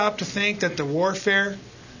ever stopped to think that the warfare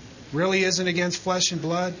really isn't against flesh and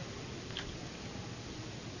blood?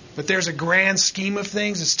 But there's a grand scheme of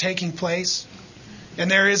things that's taking place. And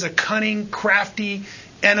there is a cunning, crafty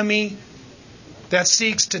enemy that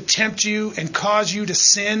seeks to tempt you and cause you to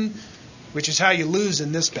sin, which is how you lose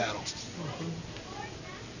in this battle.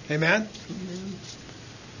 Amen?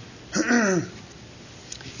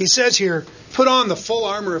 He says here, put on the full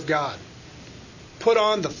armor of God. Put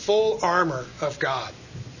on the full armor of God.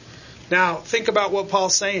 Now, think about what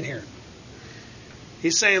Paul's saying here.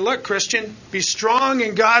 He's saying, look, Christian, be strong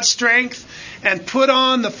in God's strength and put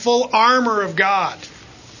on the full armor of God.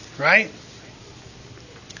 Right?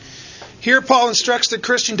 Here Paul instructs the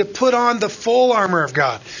Christian to put on the full armor of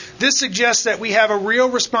God. This suggests that we have a real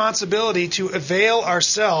responsibility to avail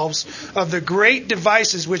ourselves of the great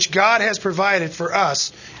devices which God has provided for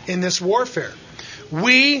us in this warfare.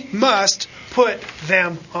 We must put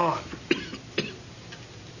them on.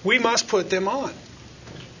 We must put them on.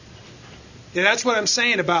 And that's what I'm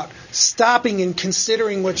saying about stopping and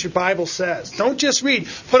considering what your Bible says. Don't just read,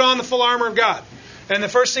 put on the full armor of God. And the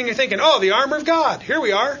first thing you're thinking, oh, the armor of God. Here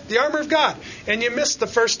we are, the armor of God. And you missed the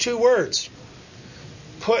first two words.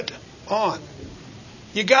 Put on.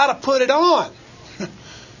 You got to put it on.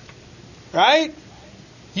 Right?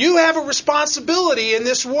 You have a responsibility in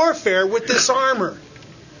this warfare with this armor.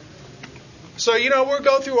 So, we'll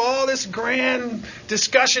go through all this grand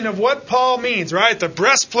discussion of what Paul means, right? The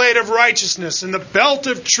breastplate of righteousness and the belt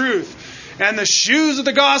of truth and the shoes of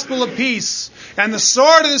the gospel of peace and the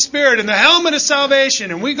sword of the Spirit and the helmet of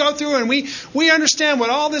salvation. And we go through and we understand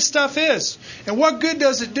what all this stuff is. And what good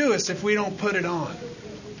does it do us if we don't put it on?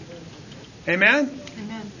 Amen?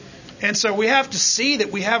 Amen. And so we have to see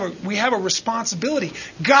that we have a responsibility.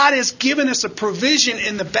 God has given us a provision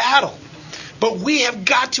in the battle. But we have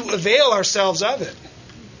got to avail ourselves of it.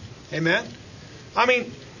 Amen?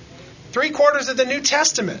 3/4 of the New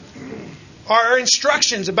Testament are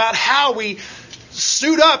instructions about how we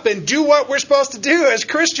suit up and do what we're supposed to do as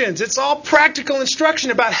Christians. It's all practical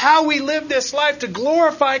instruction about how we live this life to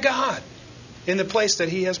glorify God in the place that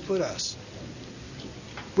He has put us.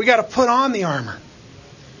 We got to put on the armor.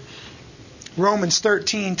 Romans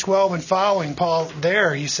 13:12 and following, Paul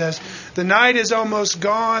there, he says, the night is almost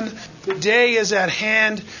gone, the day is at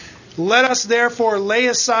hand. Let us therefore lay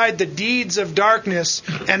aside the deeds of darkness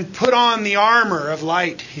and put on the armor of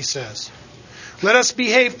light, he says. Let us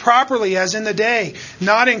behave properly as in the day,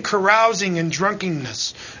 not in carousing and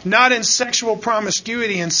drunkenness, not in sexual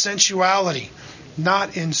promiscuity and sensuality,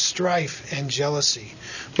 not in strife and jealousy.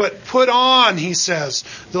 But put on, he says,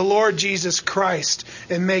 the Lord Jesus Christ,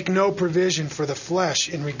 and make no provision for the flesh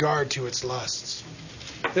in regard to its lusts.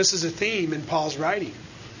 This is a theme in Paul's writing,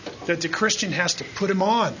 that the Christian has to put him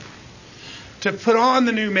on, to put on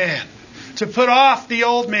the new man, to put off the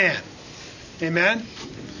old man. Amen?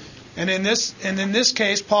 And in this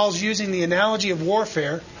case, Paul's using the analogy of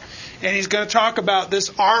warfare, and he's going to talk about this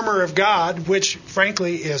armor of God, which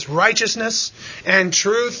frankly is righteousness and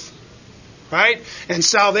truth, right? And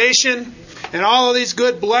salvation and all of these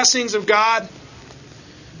good blessings of God.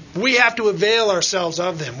 We have to avail ourselves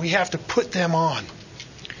of them. We have to put them on.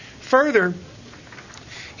 Further,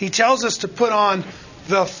 he tells us to put on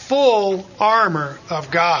the full armor of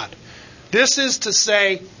God. This is to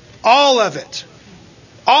say, all of it.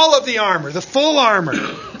 All of the armor, the full armor,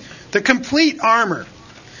 the complete armor.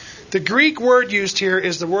 The Greek word used here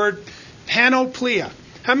is the word panoplia.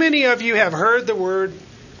 How many of you have heard the word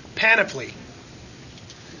panoply?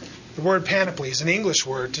 The word panoply is an English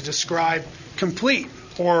word to describe complete,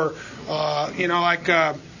 or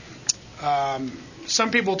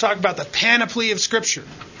some people talk about the panoply of Scripture.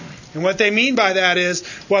 And what they mean by that is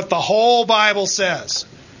what the whole Bible says,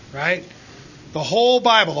 right? The whole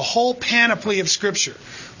Bible, the whole panoply of Scripture.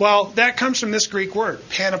 Well, that comes from this Greek word,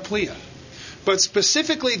 panoplia. But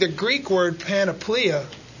specifically, the Greek word panoplia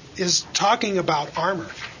is talking about armor.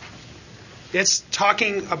 It's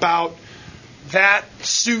talking about that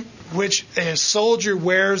suit which a soldier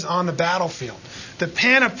wears on the battlefield. The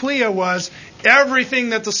panoplia was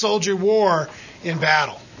everything that the soldier wore in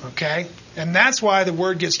battle. Okay? And that's why the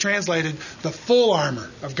word gets translated the full armor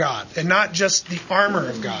of God, and not just the armor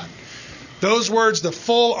of God. Those words, the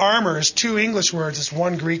full armor, is two English words. It's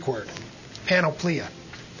one Greek word. Panoplia.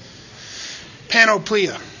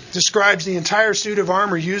 Panoplia describes the entire suit of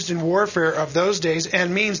armor used in warfare of those days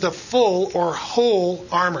and means the full or whole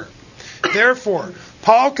armor. Therefore,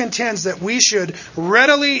 Paul contends that we should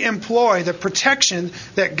readily employ the protection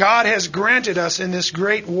that God has granted us in this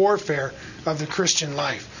great warfare of the Christian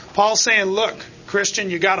life. Paul's saying, look, Christian,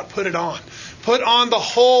 you got to put it on. Put on the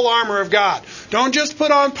whole armor of God. Don't just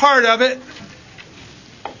put on part of it.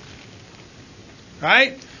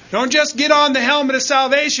 Right? Don't just get on the helmet of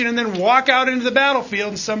salvation and then walk out into the battlefield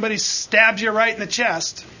and somebody stabs you right in the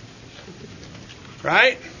chest.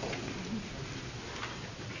 Right?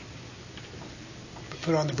 But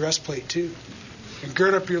put on the breastplate too. And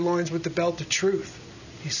gird up your loins with the belt of truth,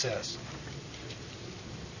 he says.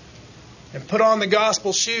 And put on the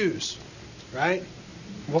gospel shoes. Right?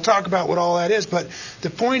 We'll talk about what all that is, but the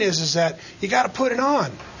point is that you got to put it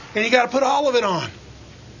on. And you got to put all of it on.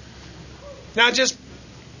 Not just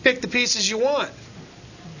pick the pieces you want.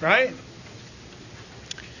 Right?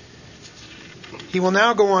 He will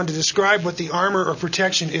now go on to describe what the armor or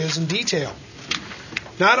protection is in detail.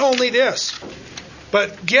 Not only this,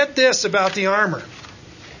 but get this about the armor.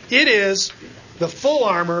 It is the full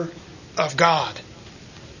armor of God.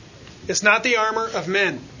 It's not the armor of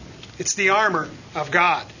men. It's the armor of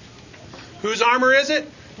God. Whose armor is it?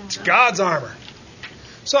 It's God's armor.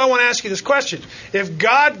 So I want to ask you this question. If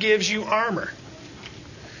God gives you armor,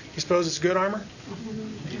 you suppose it's good armor?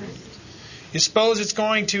 You suppose it's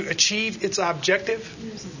going to achieve its objective?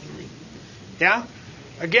 Yeah?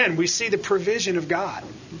 Again, we see the provision of God.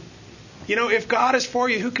 You know, if God is for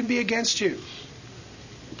you, who can be against you?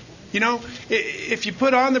 You know, if you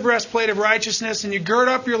put on the breastplate of righteousness and you gird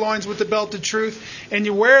up your loins with the belt of truth and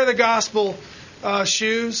you wear the gospel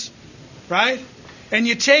shoes, right? And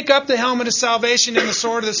you take up the helmet of salvation and the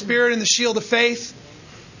sword of the Spirit and the shield of faith,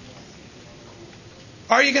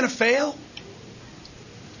 are you going to fail?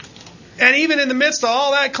 And even in the midst of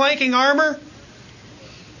all that clanking armor,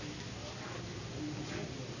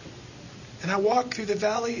 and I walk through the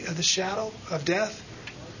valley of the shadow of death,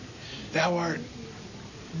 thou art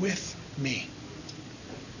with me.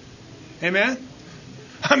 Amen?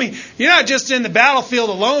 I mean, you're not just in the battlefield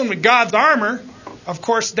alone with God's armor. Of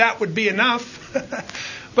course, that would be enough.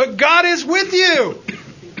 But God is with you.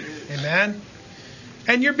 Amen?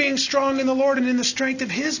 And you're being strong in the Lord and in the strength of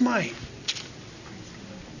His might.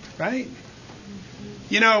 Right?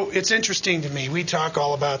 You know, it's interesting to me. We talk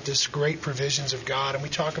all about this great provisions of God, and we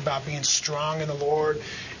talk about being strong in the Lord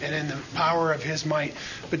and in the power of His might.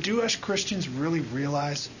 But do us Christians really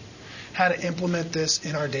realize how to implement this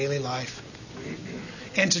in our daily life?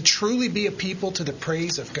 and to truly be a people to the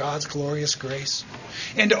praise of God's glorious grace,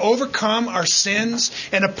 and to overcome our sins,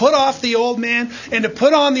 and to put off the old man, and to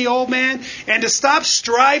put on the old man, and to stop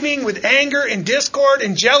striving with anger and discord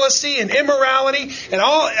and jealousy and immorality and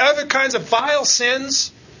all other kinds of vile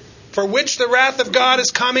sins for which the wrath of God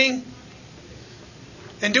is coming?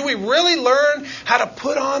 And do we really learn how to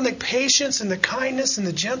put on the patience and the kindness and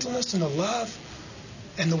the gentleness and the love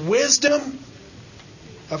and the wisdom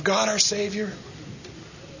of God our Savior?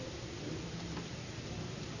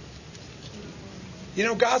 You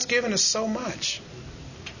know, God's given us so much.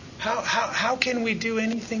 How can we do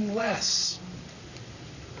anything less?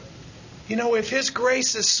 You know, if His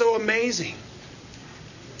grace is so amazing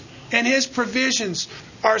and His provisions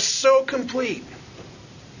are so complete,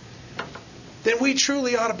 then we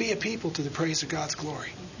truly ought to be a people to the praise of God's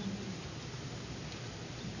glory.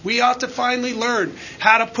 We ought to finally learn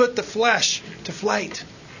how to put the flesh to flight.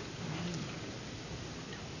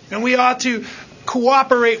 And we ought to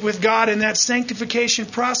cooperate with God in that sanctification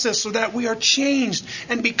process so that we are changed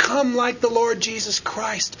and become like the Lord Jesus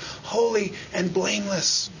Christ, holy and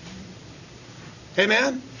blameless.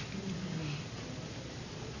 Amen?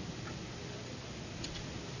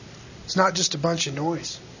 It's not just a bunch of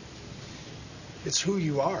noise. It's who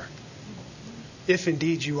you are, if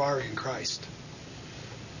indeed you are in Christ.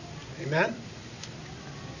 Amen?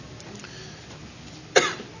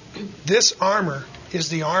 This armor is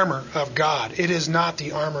the armor of God. It is not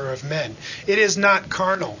the armor of men. It is not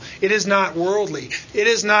carnal. It is not worldly. It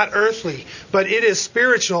is not earthly. But it is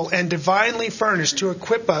spiritual and divinely furnished to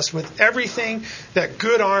equip us with everything that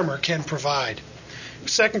good armor can provide.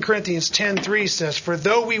 2 Corinthians 10:3 says, "For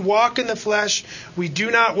though we walk in the flesh, we do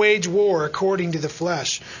not wage war according to the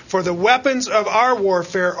flesh. For the weapons of our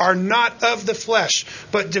warfare are not of the flesh,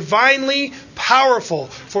 but divinely powerful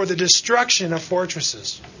for the destruction of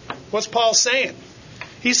fortresses." What's Paul saying?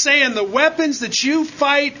 He's saying the weapons that you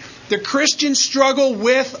fight the Christian struggle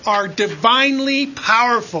with are divinely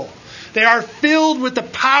powerful. They are filled with the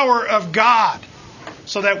power of God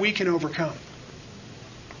so that we can overcome.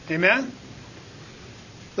 Amen?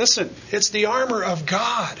 Listen, it's the armor of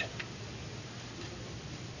God.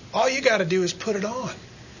 All you got to do is put it on.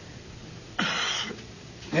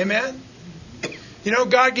 Amen? You know,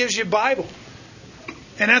 God gives you a Bible.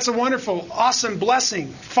 And that's a wonderful, awesome blessing,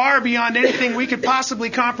 far beyond anything we could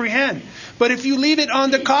possibly comprehend. But if you leave it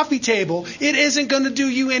on the coffee table, it isn't going to do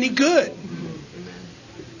you any good.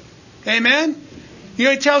 Amen? You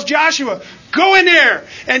know, He tells Joshua, go in there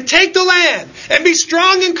and take the land and be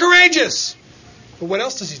strong and courageous. But what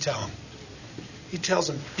else does He tell him? He tells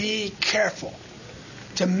him, be careful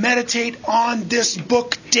to meditate on this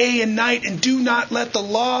book day and night, and do not let the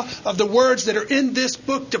law of the words that are in this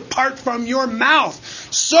book depart from your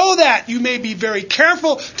mouth, so that you may be very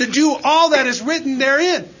careful to do all that is written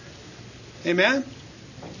therein. Amen?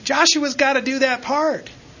 Joshua's got to do that part.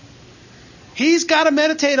 He's got to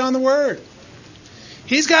meditate on the Word.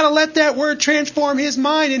 He's got to let that Word transform his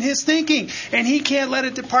mind and his thinking, and he can't let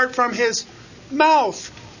it depart from his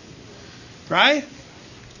mouth. Right?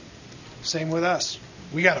 Same with us.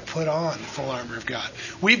 We got to put on the full armor of God.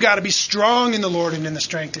 We've got to be strong in the Lord and in the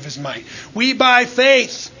strength of His might. We, by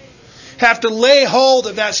faith, have to lay hold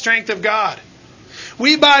of that strength of God.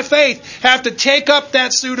 We, by faith, have to take up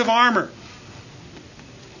that suit of armor.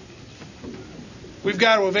 We've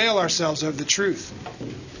got to avail ourselves of the truth.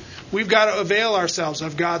 We've got to avail ourselves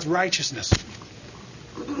of God's righteousness.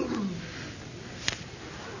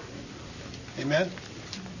 Amen?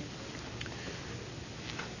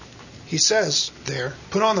 He says there,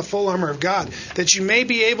 put on the full armor of God, that you may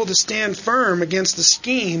be able to stand firm against the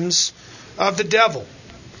schemes of the devil.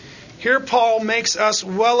 Here Paul makes us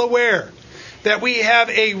well aware that we have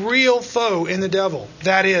a real foe in the devil,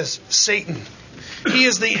 that is, Satan. He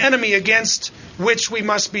is the enemy against which we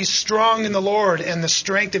must be strong in the Lord and the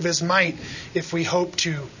strength of His might if we hope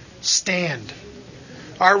to stand.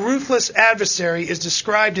 Our ruthless adversary is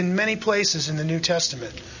described in many places in the New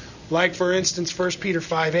Testament, like, for instance, 1 Peter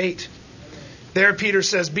 5:8. There Peter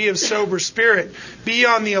says, be of sober spirit, be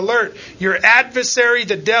on the alert. Your adversary,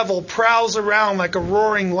 the devil, prowls around like a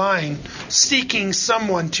roaring lion, seeking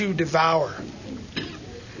someone to devour.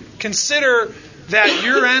 Consider that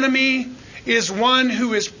your enemy is one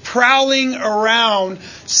who is prowling around,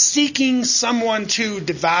 seeking someone to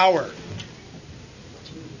devour.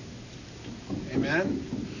 Amen?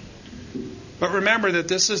 But remember that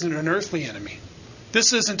this isn't an earthly enemy.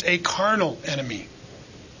 This isn't a carnal enemy.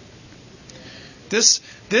 This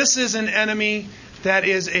is an enemy that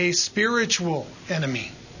is a spiritual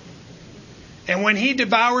enemy. And when he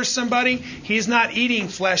devours somebody, he's not eating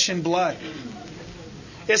flesh and blood.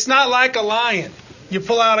 It's not like a lion you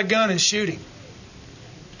pull out a gun and shoot him.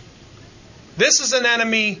 This is an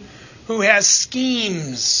enemy who has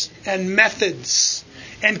schemes and methods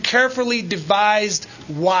and carefully devised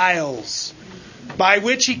wiles by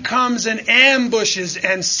which he comes and ambushes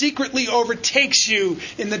and secretly overtakes you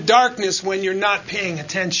in the darkness when you're not paying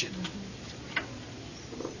attention.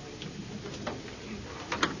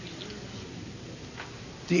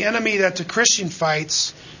 The enemy that the Christian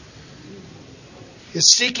fights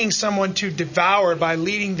is seeking someone to devour by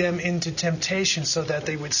leading them into temptation so that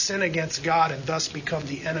they would sin against God and thus become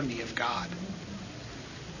the enemy of God.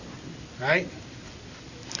 Right?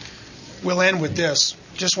 We'll end with this.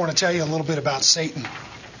 Just want to tell you a little bit about Satan.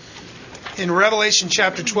 In Revelation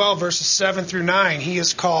chapter 12, verses 7 through 9, he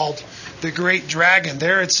is called the great dragon.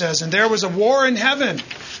 There it says, and there was a war in heaven.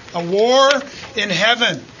 A war in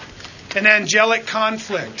heaven. An angelic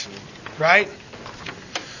conflict. Right?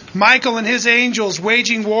 Michael and his angels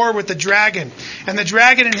waging war with the dragon. And the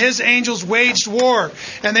dragon and his angels waged war.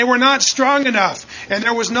 And they were not strong enough. And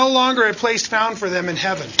there was no longer a place found for them in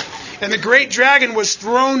heaven. And the great dragon was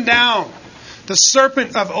thrown down. The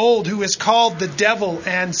serpent of old, who is called the devil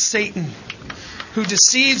and Satan, who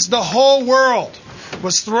deceives the whole world,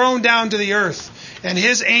 was thrown down to the earth. And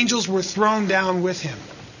his angels were thrown down with him.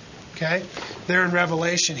 Okay? There in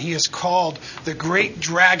Revelation, he is called the great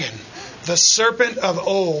dragon, the serpent of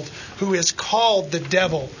old, who is called the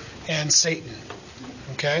devil and Satan.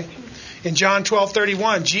 Okay? In John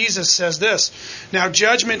 12:31, Jesus says this, now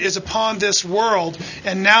judgment is upon this world,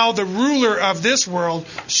 and now the ruler of this world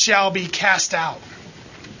shall be cast out.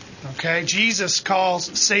 Okay? Jesus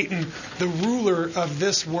calls Satan the ruler of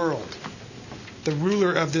this world. The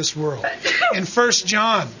ruler of this world. In 1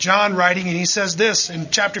 John writing, and he says this in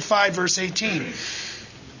chapter 5, verse 18,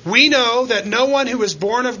 we know that no one who is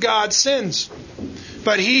born of God sins,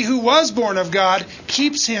 but he who was born of God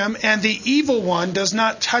keeps him, and the evil one does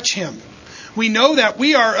not touch him. We know that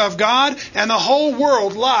we are of God, and the whole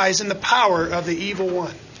world lies in the power of the evil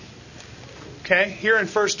one. Okay? Here in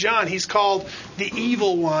 1 John, he's called the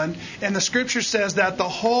evil one, and the scripture says that the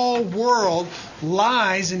whole world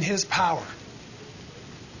lies in his power.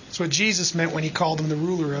 That's what Jesus meant when he called him the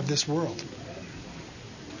ruler of this world.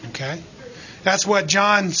 Okay? That's what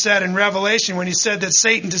John said in Revelation when he said that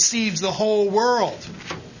Satan deceives the whole world.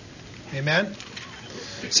 Amen?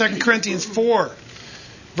 2 Corinthians 4,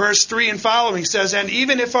 verse 3 and following says, and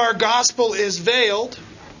even if our gospel is veiled,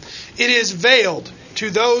 it is veiled to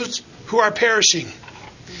those who are perishing,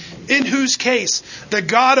 in whose case the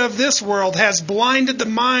God of this world has blinded the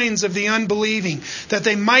minds of the unbelieving, that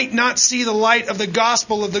they might not see the light of the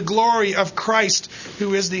gospel of the glory of Christ,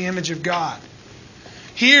 who is the image of God.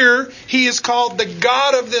 Here, he is called the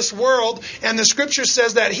God of this world, and the scripture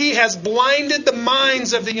says that he has blinded the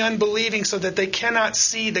minds of the unbelieving so that they cannot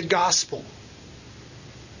see the gospel.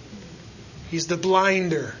 He's the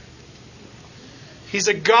blinder. He's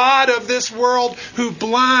a God of this world who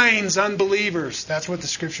blinds unbelievers. That's what the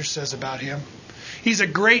scripture says about him. He's a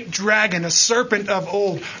great dragon, a serpent of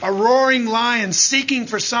old, a roaring lion seeking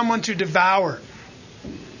for someone to devour.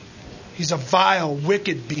 He's a vile,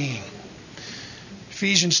 wicked being.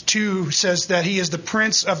 Ephesians 2 says that he is the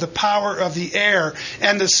prince of the power of the air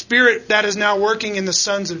and the spirit that is now working in the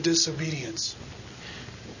sons of disobedience.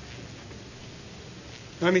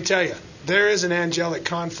 Let me tell you, there is an angelic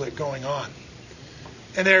conflict going on.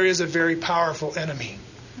 And there is a very powerful enemy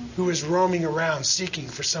who is roaming around seeking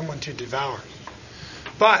for someone to devour.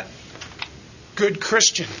 But, good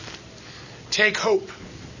Christian, take hope,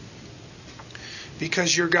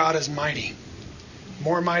 because your God is mighty,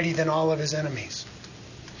 more mighty than all of his enemies.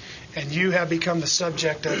 And you have become the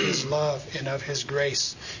subject of his love and of his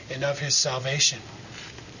grace and of his salvation.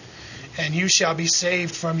 And you shall be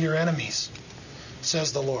saved from your enemies,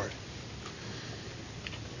 says the Lord.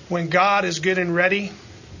 When God is good and ready,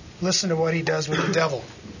 listen to what he does with the devil.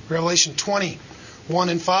 Revelation 20, 1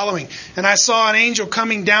 and following. And I saw an angel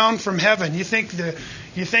coming down from heaven. You think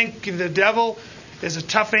the devil is a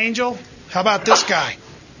tough angel? How about this guy?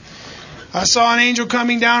 I saw an angel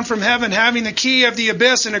coming down from heaven, having the key of the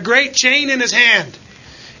abyss and a great chain in his hand.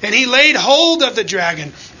 And he laid hold of the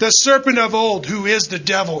dragon, the serpent of old, who is the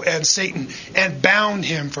devil and Satan, and bound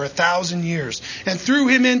him for 1,000 years, and threw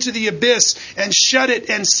him into the abyss, and shut it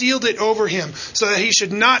and sealed it over him, so that he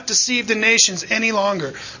should not deceive the nations any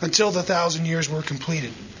longer, until the 1,000 years were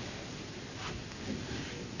completed.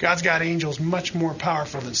 God's got angels much more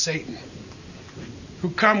powerful than Satan, who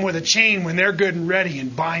come with a chain when they're good and ready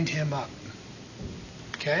and bind him up.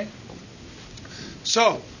 Okay?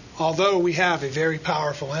 So, although we have a very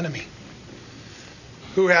powerful enemy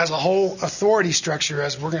who has a whole authority structure,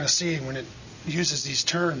 as we're going to see when it uses these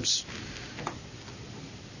terms,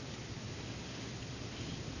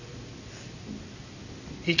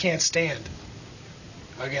 he can't stand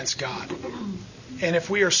against God. And if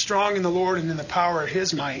we are strong in the Lord and in the power of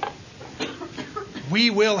his might, we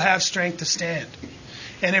will have strength to stand.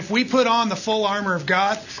 And if we put on the full armor of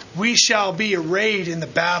God, we shall be arrayed in the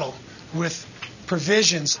battle with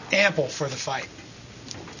provisions ample for the fight.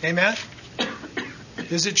 Amen?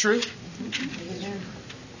 Is it true?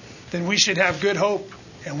 Then we should have good hope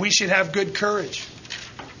and we should have good courage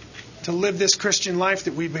to live this Christian life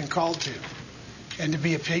that we've been called to and to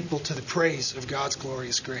be a people to the praise of God's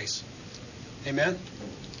glorious grace. Amen?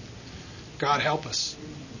 God help us.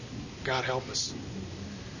 God help us.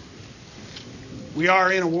 We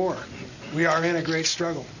are in a war. We are in a great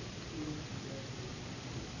struggle.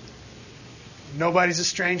 Nobody's a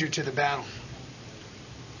stranger to the battle.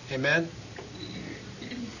 Amen?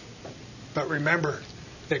 But remember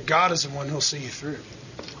that God is the one who'll see you through.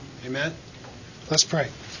 Amen? Let's pray.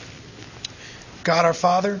 God our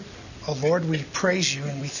Father, oh Lord, we praise you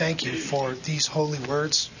and we thank you for these holy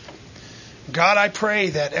words. God, I pray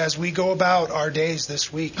that as we go about our days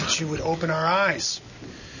this week, that you would open our eyes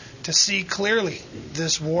to see clearly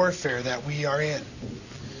this warfare that we are in.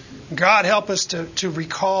 God, help us to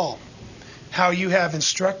recall how you have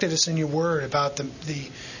instructed us in your word about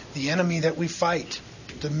the enemy that we fight,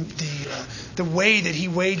 the way that he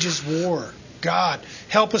wages war. God,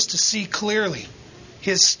 help us to see clearly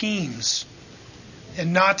his schemes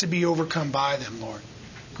and not to be overcome by them, Lord.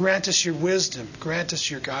 Grant us your wisdom. Grant us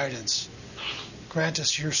your guidance. Grant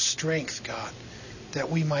us your strength, God, that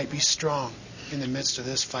we might be strong in the midst of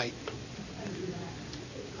this fight.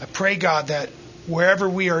 I pray, God, that wherever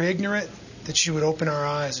we are ignorant, that you would open our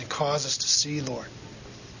eyes and cause us to see, Lord.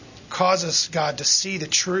 Cause us, God, to see the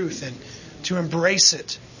truth and to embrace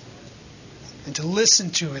it and to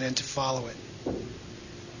listen to it and to follow it.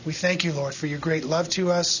 We thank you, Lord, for your great love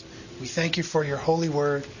to us. We thank you for your holy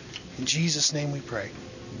word. In Jesus' name we pray.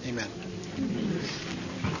 Amen.